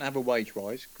they couldn't have a wage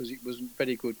rise because it wasn't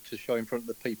very good to show in front of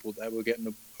the people that they were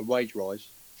getting a wage rise,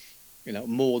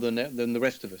 more than the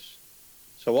rest of us.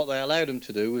 So what they allowed them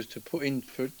to do was to put in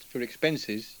for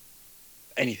expenses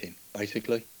anything,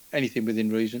 basically, anything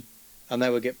within reason, and they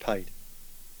would get paid.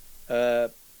 So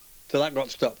that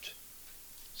got stopped.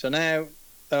 So now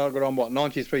they've got on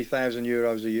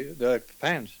 €93,000 a year,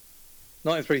 pounds.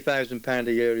 £93,000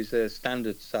 a year is their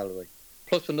standard salary,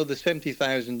 plus another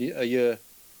 70,000 a year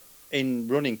in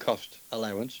running cost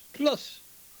allowance, plus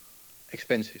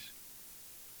expenses.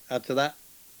 Add to that,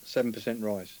 7%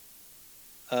 rise.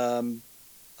 And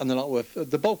they're not worth,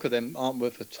 the bulk of them aren't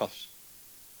worth a toss.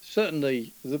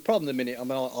 Certainly, the problem at the minute, I'm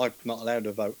not allowed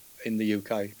to vote in the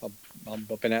UK.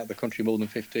 I've been out of the country more than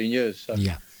 15 years, so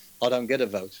yeah. I don't get a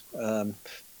vote.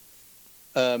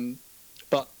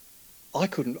 But I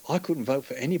couldn't vote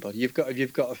for anybody. You've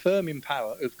got a firm in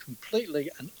power who've completely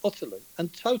and utterly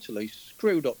and totally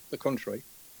screwed up the country,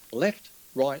 left,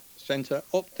 right, centre,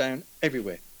 up, down,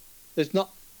 everywhere. There's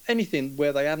not anything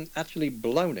where they haven't actually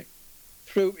blown it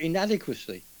through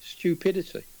inadequacy,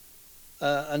 stupidity,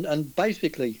 and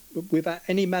basically without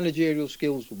any managerial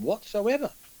skills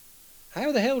whatsoever.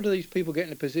 How the hell do these people get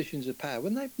into positions of power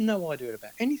when they've no idea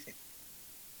about anything?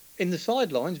 In the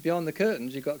sidelines, behind the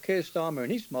curtains, you've got Keir Starmer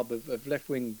and his mob of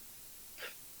left-wing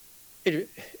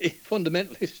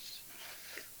fundamentalists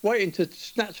waiting to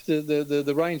snatch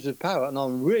the reins of power, and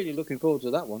I'm really looking forward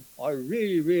to that one. I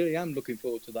really, really am looking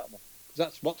forward to that one, because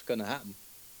that's what's going to happen,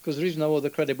 because there is no other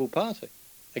credible party.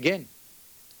 Again,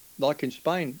 like in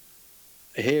Spain,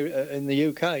 here in the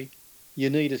UK, you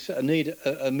need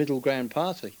a middle ground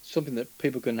party, something that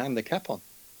people can hang the cap on.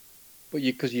 But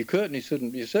because you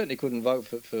certainly couldn't vote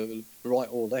for right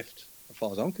or left, as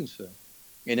far as I'm concerned,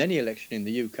 in any election in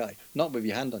the UK, not with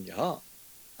your hand on your heart.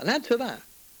 And add to that,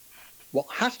 what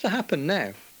has to happen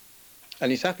now,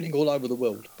 and it's happening all over the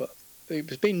world, but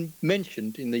it's been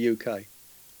mentioned in the UK,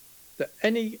 that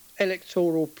any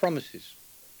electoral promises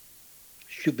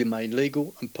should be made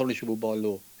legal and punishable by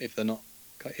law if they're not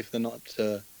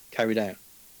carried out.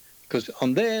 Because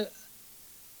on they're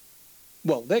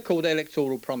called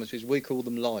electoral promises, we call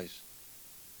them lies.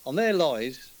 On their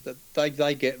lies, that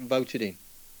they get voted in.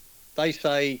 They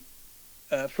say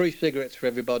free cigarettes for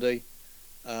everybody,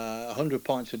 100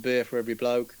 pints of beer for every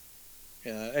bloke,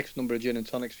 X number of gin and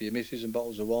tonics for your missus and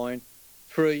bottles of wine,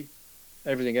 free,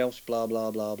 everything else, blah,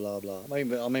 blah, blah, blah, blah. I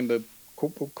remember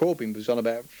Corbyn was on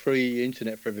about free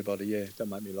internet for everybody. Yeah, don't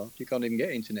make me laugh. You can't even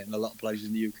get internet in a lot of places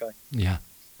in the UK. Yeah.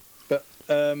 But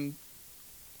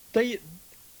they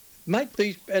make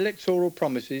these electoral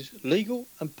promises legal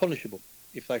and punishable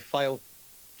if they fail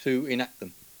to enact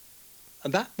them.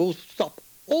 And that will stop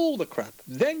all the crap.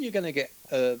 Then you're going to get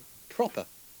proper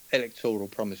electoral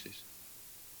promises,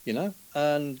 you know?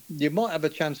 And you might have a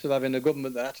chance of having a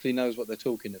government that actually knows what they're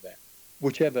talking about.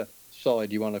 Whichever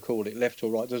side you want to call it, left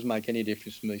or right, doesn't make any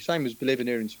difference to me. Same as living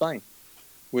here in Spain.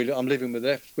 I'm living with a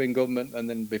left-wing government, and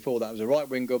then before that was a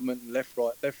right-wing government, left,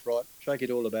 right, shake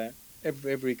it all about.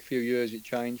 Every few years it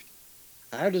changed.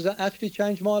 How does that actually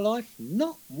change my life?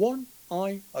 Not one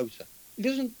iota. It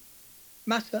doesn't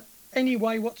matter any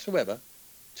way whatsoever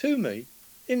to me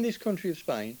in this country of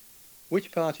Spain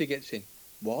which party gets in.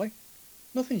 Why?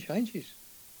 Nothing changes.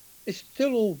 It's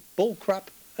still all bull crap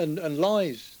and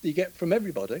lies that you get from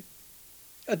everybody,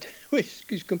 which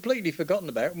is completely forgotten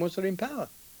about once they're in power.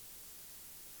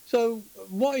 So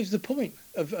what is the point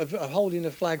of holding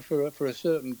a flag for a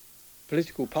certain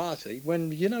political party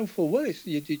when you know full well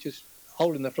you're just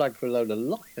holding the flag for a load of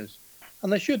liars?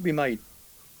 And it should be made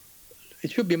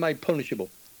punishable.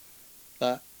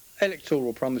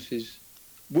 Electoral promises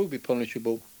will be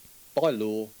punishable by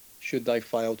law should they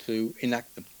fail to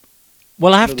enact them.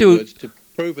 Well, I have in other words, to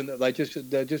proven that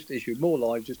they're just issued more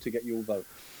lies just to get your vote.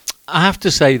 I have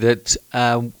to say that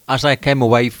as I came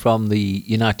away from the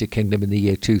United Kingdom in the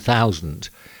year 2000,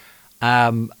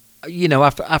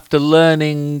 after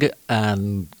learning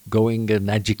and going and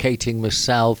educating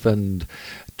myself and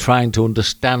trying to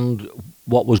understand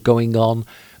what was going on,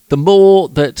 the more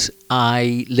that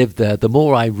I lived there, the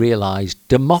more I realised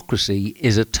democracy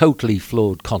is a totally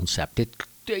flawed concept.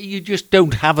 You just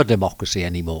don't have a democracy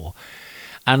anymore.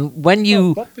 And when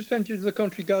you... What percentage of the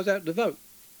country goes out to vote?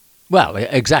 Well,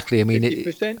 exactly. I mean...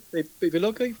 50%, if you're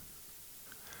lucky.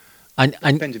 And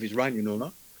depends if it's raining or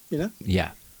not, you know?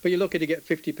 Yeah. But you're lucky to get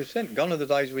 50%. Gone are the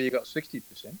days where you got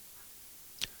 60%.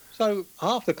 So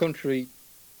half the country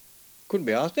couldn't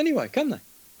be asked anyway, can they?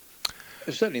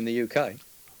 Certainly in the UK.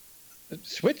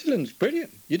 Switzerland's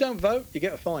brilliant. You don't vote, you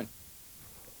get a fine.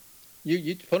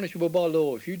 You're punishable by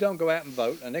law. If you don't go out and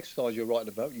vote and exercise your right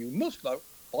to vote, you must vote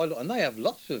by law. And they have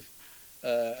lots of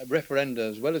referenda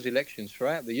as well as elections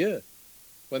throughout the year.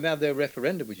 When they have their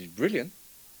referenda, which is brilliant,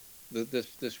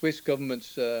 the Swiss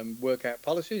governments work out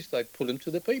policies, they put them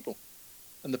to the people.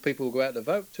 And the people will go out to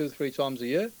vote 2 or 3 times a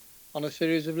year on a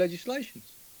series of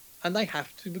legislations. And they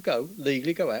have to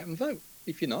legally go out and vote.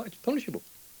 If you're not, it's punishable.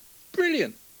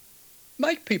 Brilliant.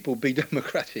 Make people be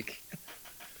democratic.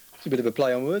 It's a bit of a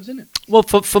play on words, isn't it? Well,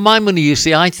 for my money, you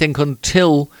see, I think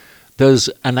until there's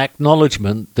an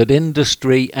acknowledgement that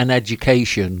industry and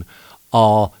education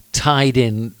are tied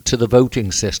in to the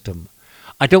voting system,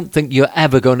 I don't think you're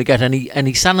ever going to get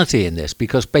any sanity in this,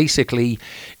 because basically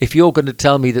if you're going to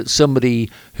tell me that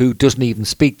somebody who doesn't even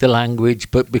speak the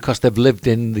language but because they've lived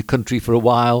in the country for a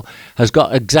while has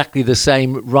got exactly the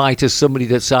same right as somebody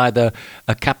that's either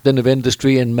a captain of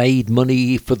industry and made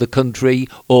money for the country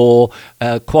or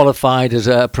qualified as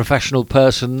a professional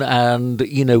person and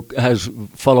has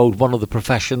followed one of the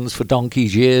professions for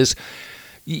donkey's years,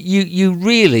 you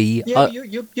really... Yeah,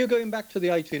 you're going back to the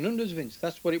 1800s, Vince.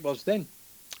 That's what it was then.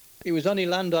 It was only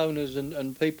landowners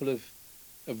and people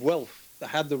of wealth that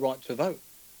had the right to vote.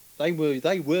 They were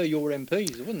your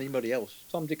MPs. There wasn't anybody else.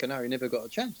 Tom, Dick and Harry never got a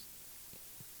chance.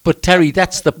 But Terry,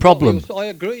 that's the problem. I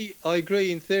agree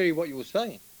in theory what you were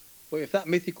saying. But if that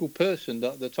mythical person,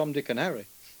 the Tom, Dick and Harry,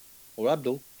 or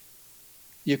Abdul,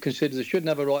 you consider they shouldn't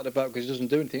have a right to vote because he doesn't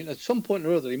do anything, at some point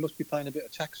or other he must be paying a bit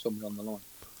of tax somewhere on the line.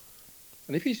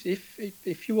 And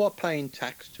if you are paying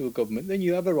tax to a government, then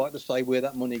you have a right to say where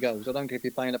that money goes. I don't care if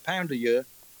you're paying £1 a year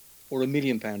or £1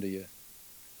 million a year.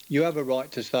 You have a right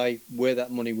to say where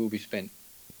that money will be spent,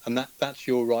 and that's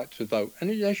your right to vote, and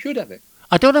they should have it.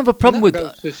 I don't have a problem with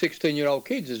that. Goes to 16-year-old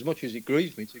kids, as much as it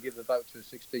grieves me to give the vote to a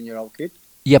 16-year-old kid.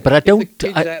 Yeah, but I don't. If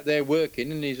the kid's out there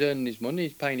working and he's earning his money,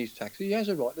 he's paying his taxes, he has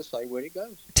a right to say where it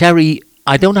goes. Terry,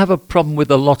 I don't have a problem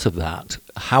with a lot of that.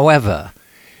 However,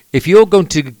 if you're going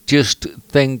to just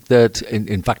think that,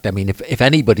 in fact, I mean, if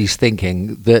anybody's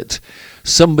thinking that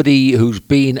somebody who's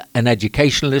been an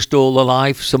educationalist all their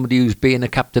life, somebody who's been a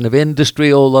captain of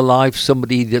industry all their life,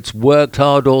 somebody that's worked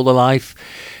hard all their life,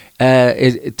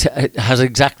 has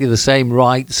exactly the same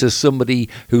rights as somebody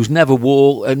who's never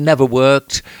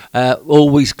worked,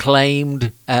 always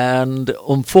claimed, and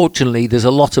unfortunately there's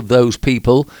a lot of those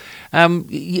people,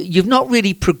 you've not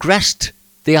really progressed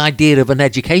the idea of an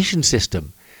education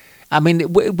system. I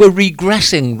mean, we're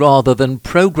regressing rather than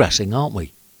progressing, aren't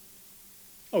we?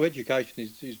 Oh, education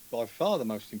is by far the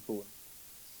most important.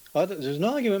 There's an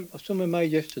argument someone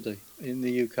made yesterday in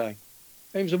the UK.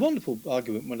 It was a wonderful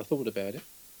argument when I thought about it.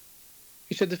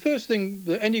 He said the first thing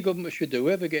that any government should do,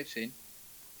 whoever gets in,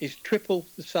 is triple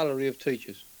the salary of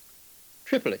teachers.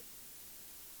 Triple it.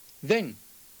 Then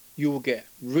you will get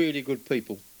really good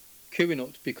people queuing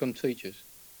up to become teachers.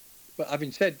 But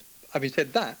having said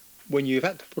that, when you've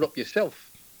had to put up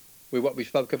yourself with what we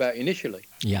spoke about initially,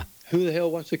 who the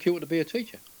hell wants to queue up to be a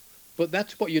teacher? But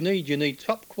that's what you need. You need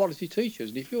top quality teachers.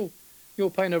 And if you're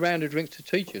paying a round of drinks to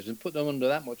teachers and put them under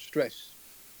that much stress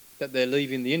that they're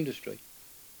leaving the industry,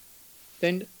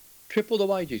 then triple the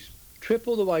wages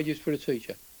for a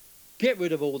teacher. Get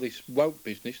rid of all this woke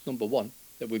business, number one,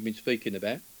 that we've been speaking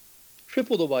about.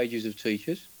 Triple the wages of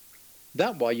teachers.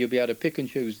 That way you'll be able to pick and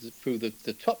choose through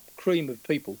the top cream of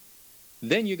people.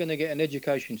 Then you're going to get an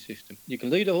education system. You can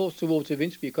lead a horse to water,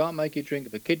 Vince, but you can't make it drink.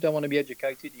 If a kid don't want to be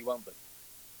educated, he won't be.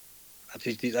 That's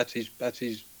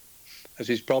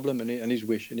his problem and his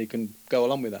wish, and he can go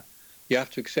along with that. You have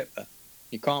to accept that.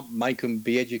 You can't make them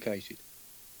be educated.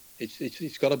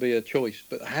 It's got to be a choice.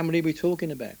 But how many are we talking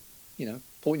about?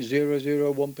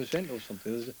 0.001% or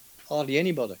something. There's hardly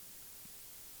anybody.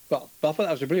 But I thought that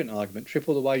was a brilliant argument.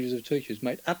 Triple the wages of teachers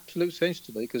made absolute sense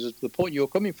to me, because the point you're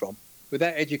coming from,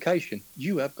 without education,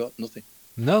 you have got nothing.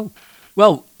 No.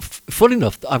 Well, funny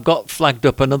enough, I've got flagged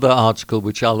up another article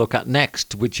which I'll look at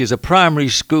next, which is a primary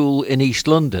school in East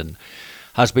London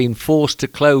has been forced to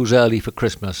close early for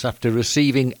Christmas after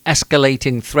receiving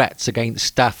escalating threats against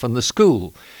staff and the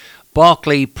school.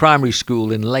 Barclay Primary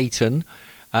School in Leighton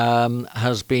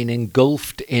has been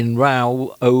engulfed in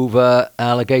row over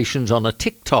allegations on a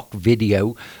TikTok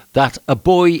video that a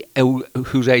boy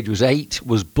whose age was 8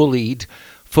 was bullied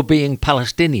for being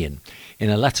Palestinian. In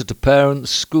a letter to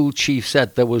parents, school chief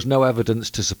said there was no evidence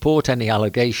to support any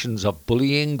allegations of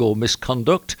bullying or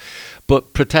misconduct,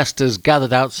 but protesters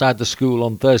gathered outside the school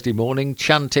on Thursday morning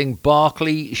chanting,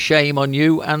 "Barclay, shame on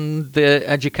you," and the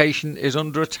education is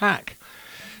under attack.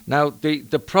 Now,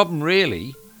 the problem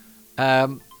really,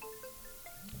 I'm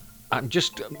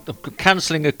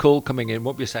cancelling a call coming in.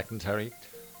 Won't be a second, Terry.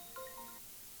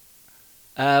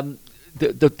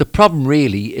 The problem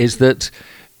really is that,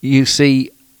 you see,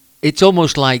 it's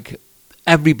almost like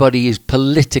everybody is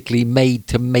politically made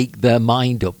to make their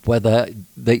mind up whether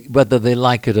they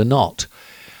like it or not.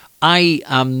 I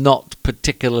am not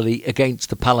particularly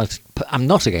against I'm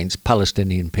not against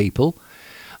Palestinian people.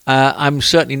 I'm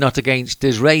certainly not against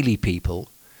Israeli people.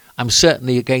 I'm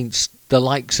certainly against the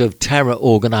likes of terror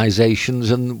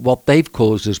organisations and what they've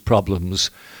caused as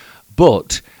problems.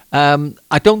 But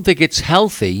I don't think it's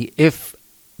healthy if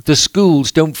the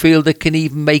schools don't feel they can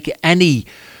even make any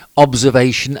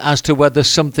observation as to whether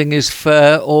something is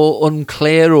fair or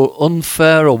unclear or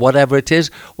unfair or whatever it is.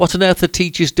 What on earth are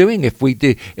teachers doing if we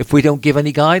don't give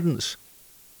any guidance?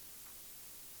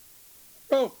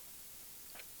 Well,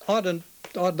 I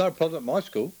had no problem at my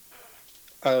school.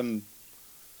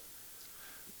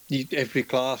 Every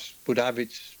class would have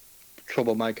its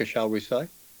troublemaker, shall we say,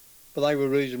 but they were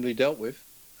reasonably dealt with,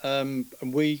 and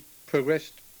we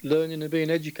progressed learning and being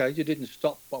educated. It didn't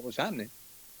stop what was happening.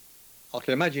 I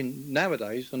can imagine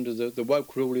nowadays, under the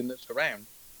woke ruling that's around,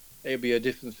 it'd be a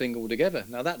different thing altogether.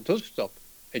 Now, that does stop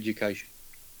education,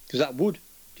 because that would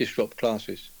disrupt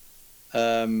classes.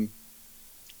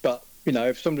 But,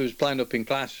 if somebody was playing up in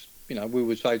class, we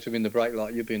would say to him in the break,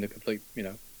 like, "You're being a complete,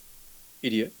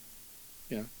 idiot.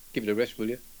 Give it a rest, will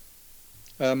you?"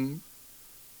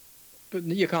 But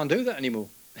you can't do that anymore.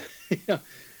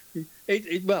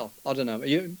 Well, I don't know.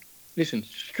 Listen,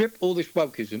 strip all this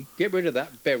wokeism, get rid of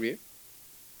that, bury it,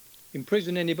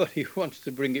 imprison anybody who wants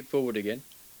to bring it forward again,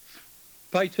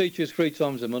 Pay teachers 3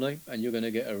 times the money, and you're going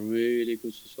to get a really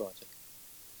good society.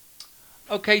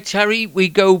 Okay, Terry, we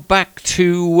go back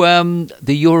to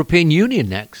the European Union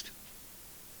next.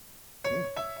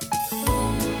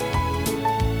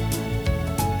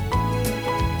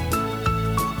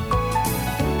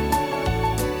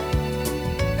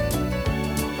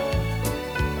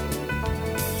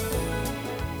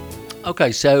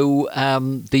 Okay, so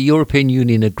the European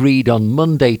Union agreed on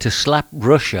Monday to slap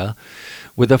Russia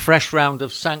with a fresh round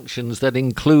of sanctions that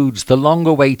includes the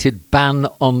long-awaited ban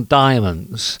on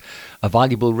diamonds, a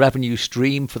valuable revenue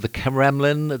stream for the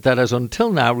Kremlin that has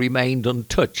until now remained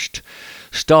untouched.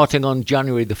 Starting on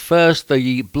January the 1st,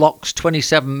 the bloc's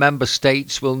 27 member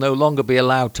states will no longer be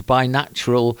allowed to buy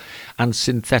natural and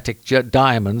synthetic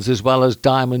diamonds, as well as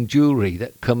diamond jewellery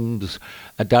that comes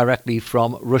directly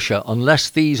from Russia, unless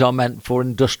these are meant for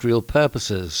industrial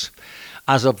purposes.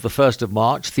 As of the 1st of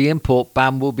March, the import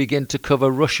ban will begin to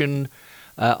cover Russian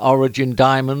origin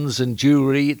diamonds and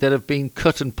jewellery that have been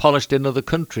cut and polished in other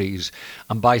countries.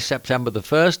 And by September the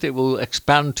 1st, it will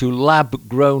expand to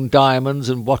lab-grown diamonds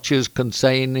and watches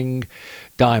containing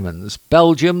diamonds.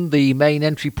 Belgium, the main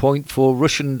entry point for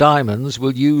Russian diamonds,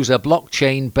 will use a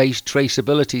blockchain-based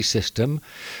traceability system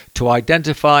to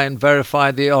identify and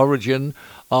verify the origin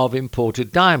of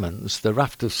imported diamonds. The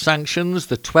raft of sanctions,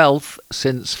 the 12th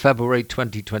since February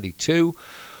 2022,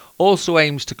 also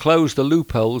aims to close the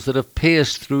loopholes that have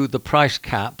pierced through the price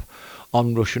cap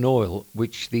on Russian oil,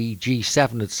 which the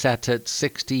G7 had set at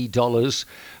 $60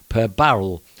 per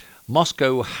barrel.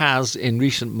 Moscow has, in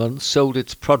recent months, sold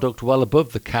its product well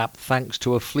above the cap thanks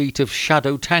to a fleet of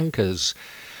shadow tankers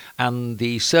and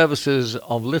the services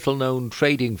of little-known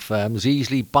trading firms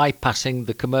easily bypassing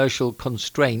the commercial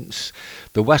constraints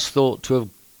the West thought to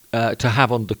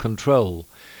have under control.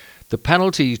 The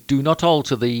penalties do not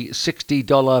alter the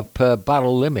 $60 per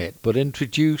barrel limit, but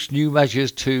introduce new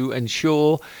measures to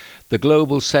ensure the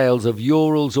global sales of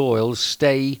Urals oil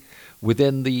stay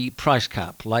within the price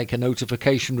cap, like a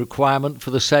notification requirement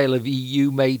for the sale of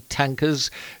EU-made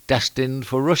tankers destined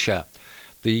for Russia.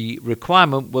 The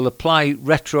requirement will apply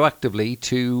retroactively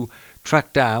to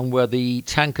track down where the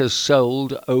tankers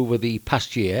sold over the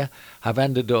past year have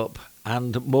ended up,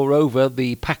 and moreover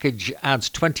the package adds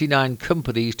 29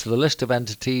 companies to the list of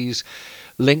entities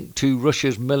linked to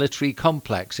Russia's military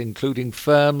complex, including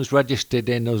firms registered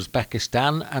in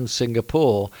Uzbekistan and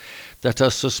Singapore that are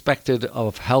suspected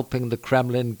of helping the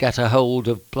Kremlin get a hold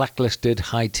of blacklisted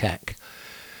high tech.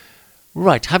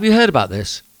 Right, have you heard about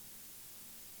this?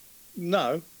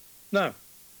 No. Go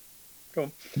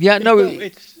on. Yeah, no.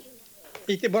 It's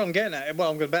what I'm getting at, what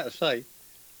I'm about to say.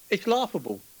 It's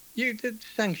laughable. The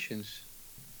sanctions.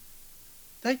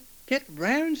 They get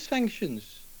round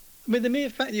sanctions. I mean, the mere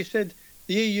fact you said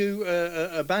the EU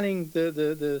are banning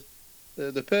the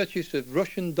purchase of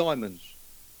Russian diamonds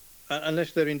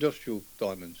unless they're industrial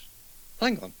diamonds.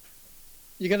 Hang on.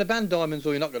 You're going to ban diamonds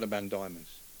or you're not going to ban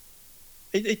diamonds?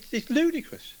 It's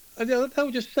ludicrous.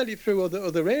 They'll just sell it through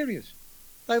other areas.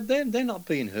 They're not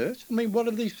being hurt. I mean, what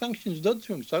have these sanctions done to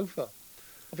them so far?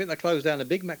 I think they closed down a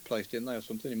Big Mac place, didn't they, or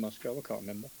something in Moscow? I can't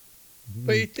remember.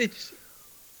 But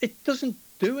it doesn't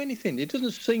do anything. It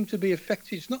doesn't seem to be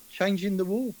effective. It's not changing the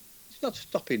war. It's not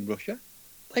stopping Russia.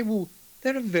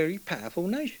 They're a very powerful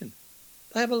nation.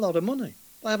 They have a lot of money.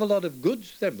 They have a lot of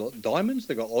goods. They've got diamonds.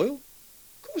 They've got oil.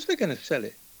 Of course they're going to sell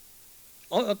it.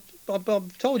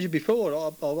 I've told you before,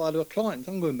 I had a client,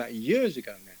 I'm going back years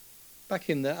ago now, back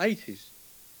in the 80s,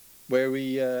 where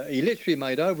he literally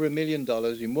made over $1 million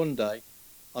in one day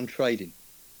on trading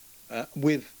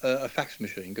with a fax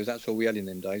machine, because that's all we had in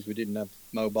them days. We didn't have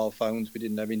mobile phones, we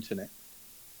didn't have internet.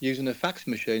 Using a fax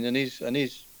machine and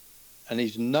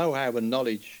his know-how and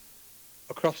knowledge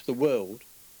across the world,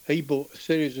 he bought a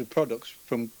series of products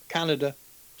from Canada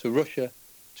to Russia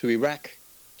to Iraq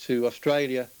to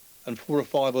Australia and 4 or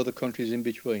 5 other countries in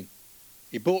between.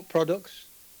 He bought products,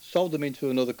 sold them into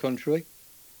another country,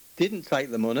 didn't take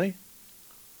the money,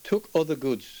 took other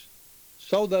goods,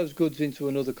 sold those goods into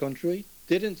another country,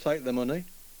 didn't take the money,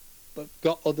 but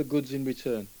got other goods in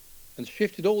return, and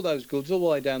shifted all those goods all the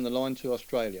way down the line to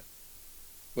Australia,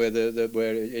 where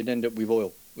where it ended up with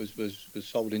oil, was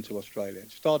sold into Australia. It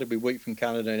started with wheat from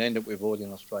Canada and ended up with oil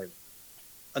in Australia.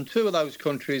 And 2 of those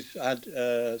countries had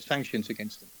sanctions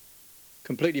against them.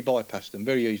 Completely bypassed them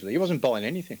very easily. He wasn't buying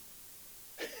anything.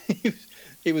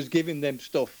 He was giving them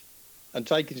stuff and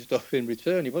taking stuff in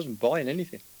return. He wasn't buying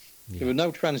anything. Yeah. There were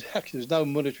no transactions, no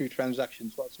monetary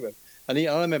transactions whatsoever. And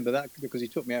I remember that because he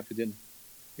took me out for dinner.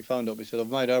 He phoned up, he said,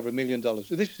 I've made over $1 million. This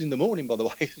was in the morning, by the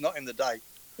way, it's not in the day.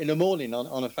 In the morning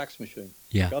on a fax machine.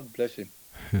 Yeah. God bless him.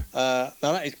 Now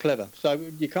that is clever. So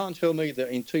you can't tell me that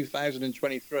in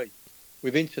 2023,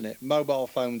 with internet, mobile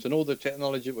phones, and all the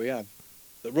technology that we have,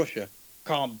 that Russia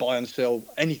can't buy and sell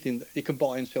anything. It can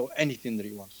buy and sell anything that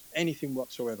it wants, anything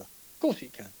whatsoever. Of course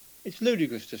it can. It's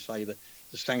ludicrous to say that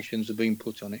the sanctions have been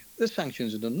put on it. The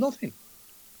sanctions have done nothing.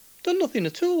 Done nothing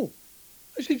at all.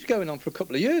 This is going on for a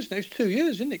couple of years now. It's 2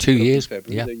 years, isn't it? 2 years,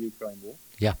 February, yeah. The Ukraine war.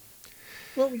 Yeah.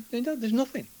 Well, there's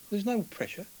nothing. There's no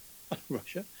pressure on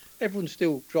Russia. Everyone's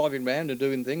still driving around and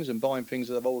doing things and buying things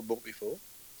that they've always bought before.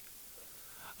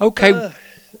 Okay.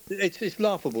 It's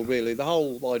laughable, really. The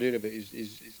whole idea of it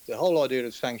is the whole idea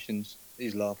of sanctions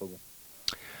is laughable.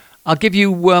 I'll give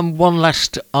you one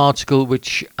last article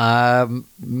which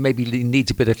maybe needs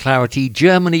a bit of clarity.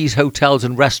 Germany's hotels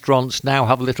and restaurants now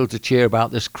have little to cheer about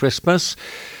this Christmas.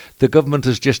 The government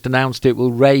has just announced it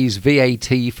will raise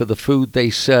VAT for the food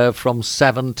they serve from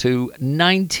 7 to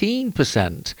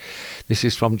 19%. This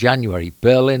is from January.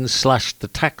 Berlin slashed the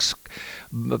tax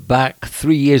back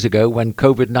 3 years ago when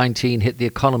COVID-19 hit the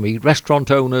economy. Restaurant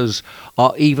owners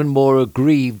are even more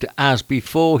aggrieved as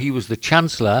before he was the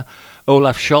Chancellor,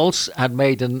 Olaf Scholz had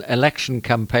made an election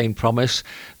campaign promise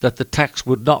that the tax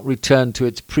would not return to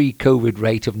its pre-COVID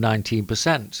rate of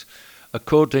 19%.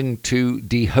 According to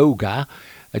Die Hoga,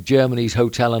 Germany's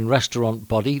hotel and restaurant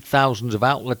body, thousands of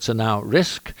outlets are now at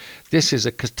risk. This is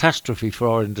a catastrophe for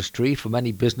our industry, for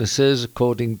many businesses.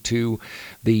 According to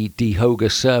the Die Hoga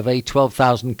survey,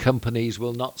 12,000 companies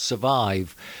will not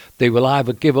survive. They will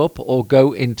either give up or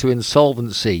go into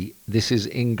insolvency. This is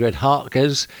Ingrid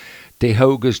Harkes, Die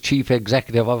Hoga's chief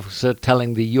executive officer,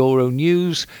 telling the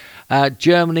Euronews.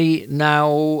 Germany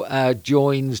now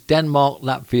joins Denmark,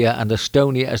 Latvia and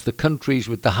Estonia as the countries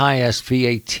with the highest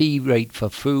VAT rate for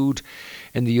food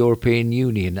in the European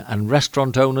Union. And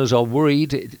restaurant owners are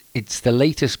worried it's the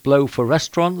latest blow for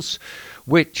restaurants,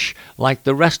 which, like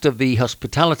the rest of the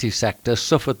hospitality sector,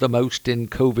 suffered the most in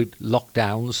COVID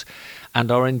lockdowns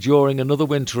and are enduring another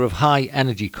winter of high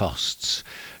energy costs.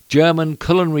 German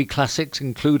culinary classics,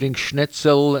 including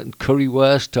schnitzel and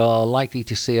currywurst, are likely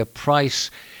to see a price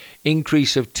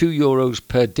increase of €2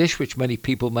 per dish, which many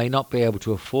people may not be able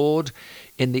to afford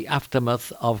in the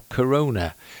aftermath of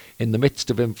Corona. In the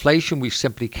midst of inflation, we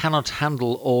simply cannot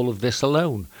handle all of this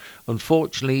alone.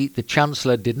 Unfortunately, the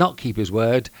Chancellor did not keep his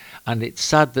word, and it's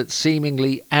sad that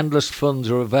seemingly endless funds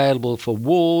are available for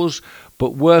wars,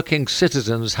 but working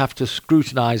citizens have to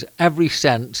scrutinise every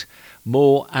cent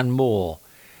more and more.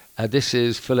 This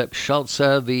is Philipp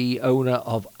Scholzer, the owner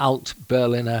of Alt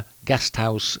Berliner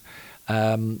Gasthaus,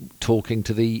 talking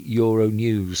to the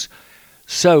Euronews.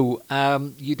 So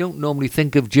you don't normally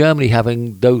think of Germany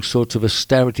having those sorts of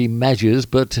austerity measures,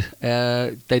 but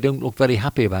they don't look very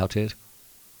happy about it.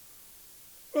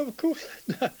 Well, of course.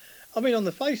 I mean, on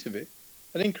the face of it,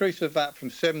 an increase of that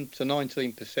from 7 to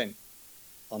 19%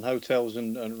 on hotels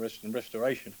and restaurants.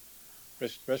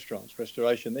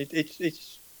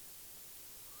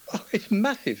 It's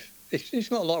massive.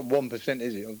 It's not like 1%,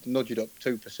 is it? Or nudge it up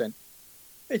 2%.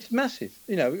 It's massive.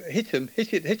 You know, hit them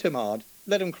hard.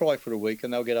 Let them cry for a week,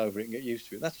 and they'll get over it and get used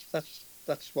to it.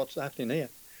 That's what's happening here.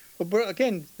 But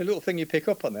again, the little thing you pick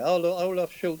up on there,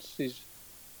 Olaf Scholz's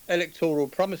electoral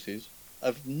promises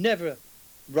of never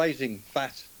raising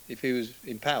VAT if he was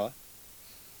in power.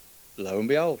 Lo and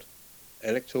behold,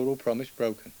 electoral promise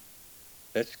broken.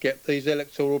 Let's get these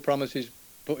electoral promises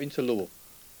put into law.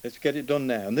 Let's get it done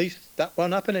now. And that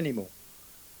won't happen anymore.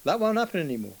 That won't happen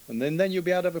anymore. And then you'll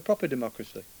be able to have a proper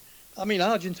democracy. I mean,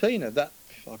 Argentina,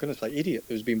 I'm going to say idiot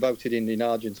who's been voted in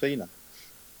Argentina.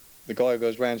 The guy who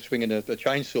goes around swinging a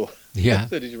chainsaw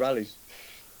at his rallies.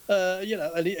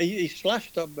 And he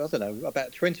slashed up, I don't know,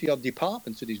 about 20-odd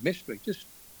departments at his ministry. Just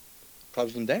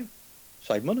closed them down.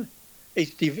 Save money.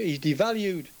 He's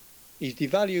devalued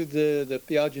the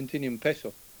Argentinian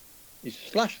peso. He's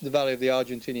slashed the value of the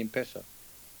Argentinian peso,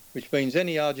 which means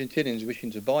any Argentinians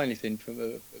wishing to buy anything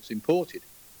that's imported,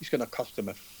 it's going to cost them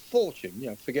a fortune. You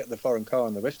know, forget the foreign car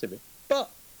and the rest of it. But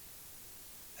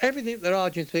everything that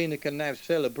Argentina can now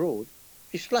sell abroad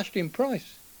is slashed in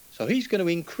price. So he's going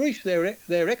to increase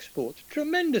their exports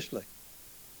tremendously.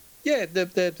 Yeah,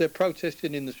 they're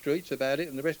protesting in the streets about it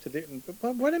and the rest of it.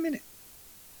 But wait a minute.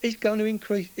 He's going to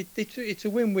increase. It's a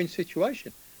win-win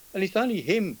situation. And it's only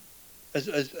him,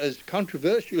 as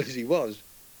controversial as he was,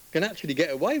 can actually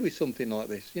get away with something like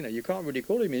this. You know, you can't really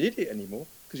call him an idiot anymore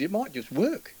because it might just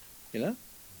work, you know.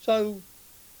 So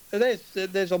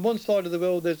there's on one side of the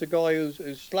world, there's a guy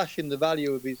who's slashing the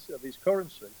value of his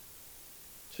currency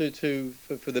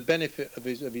for the benefit of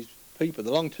his people,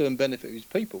 the long-term benefit of his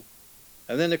people.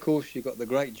 And then, of course, you've got the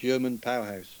great German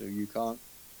powerhouse who you can't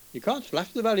slash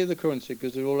the value of the currency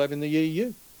because they're all having the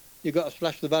EU. you've got to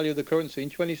slash the value of the currency in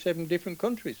 27 different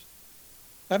countries,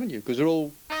 haven't you? Because they're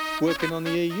all working on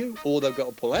the EU, or they've got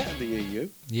to pull out of the EU.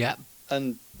 Yeah.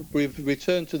 And we've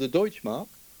returned to the Deutschmark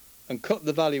and cut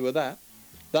the value of that.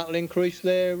 That'll increase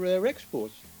their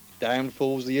exports. Down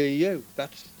falls the EU.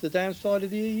 That's the downside of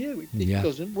the EU. It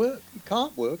doesn't work. It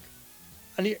can't work.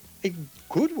 And it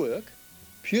could work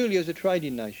purely as a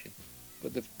trading nation.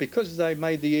 But because they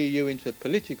made the EU into a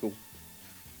political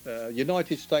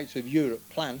United States of Europe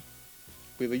plan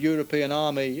with a European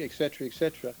army, etc.,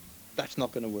 that's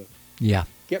not going to work. Yeah.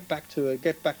 Get back to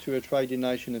a trading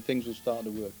nation and things will start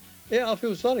to work. Yeah, I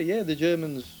feel sorry. Yeah, the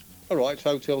Germans, all right, it's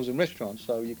hotels and restaurants,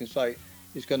 so you can say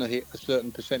it's going to hit a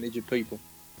certain percentage of people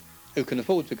who can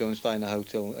afford to go and stay in a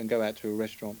hotel and go out to a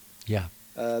restaurant. Yeah.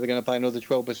 They're going to pay another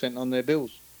 12% on their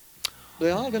bills.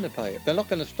 They are going to pay it. They're not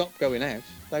going to stop going out.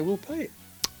 They will pay it.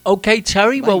 Okay,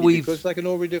 Terry. Maybe because they can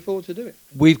already afford to do it.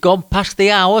 We've gone past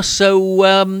the hour,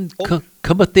 so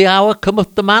cometh the hour,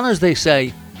 cometh the man, as they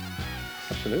say.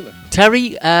 Absolutely.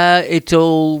 Terry, it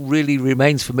all really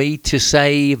remains for me to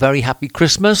say a very happy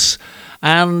Christmas,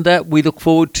 and we look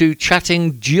forward to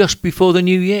chatting just before the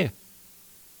new year.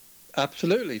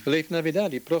 Absolutely. Feliz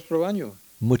Navidad y próspero año.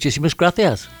 Muchísimas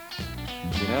gracias.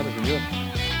 De nada,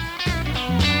 señor.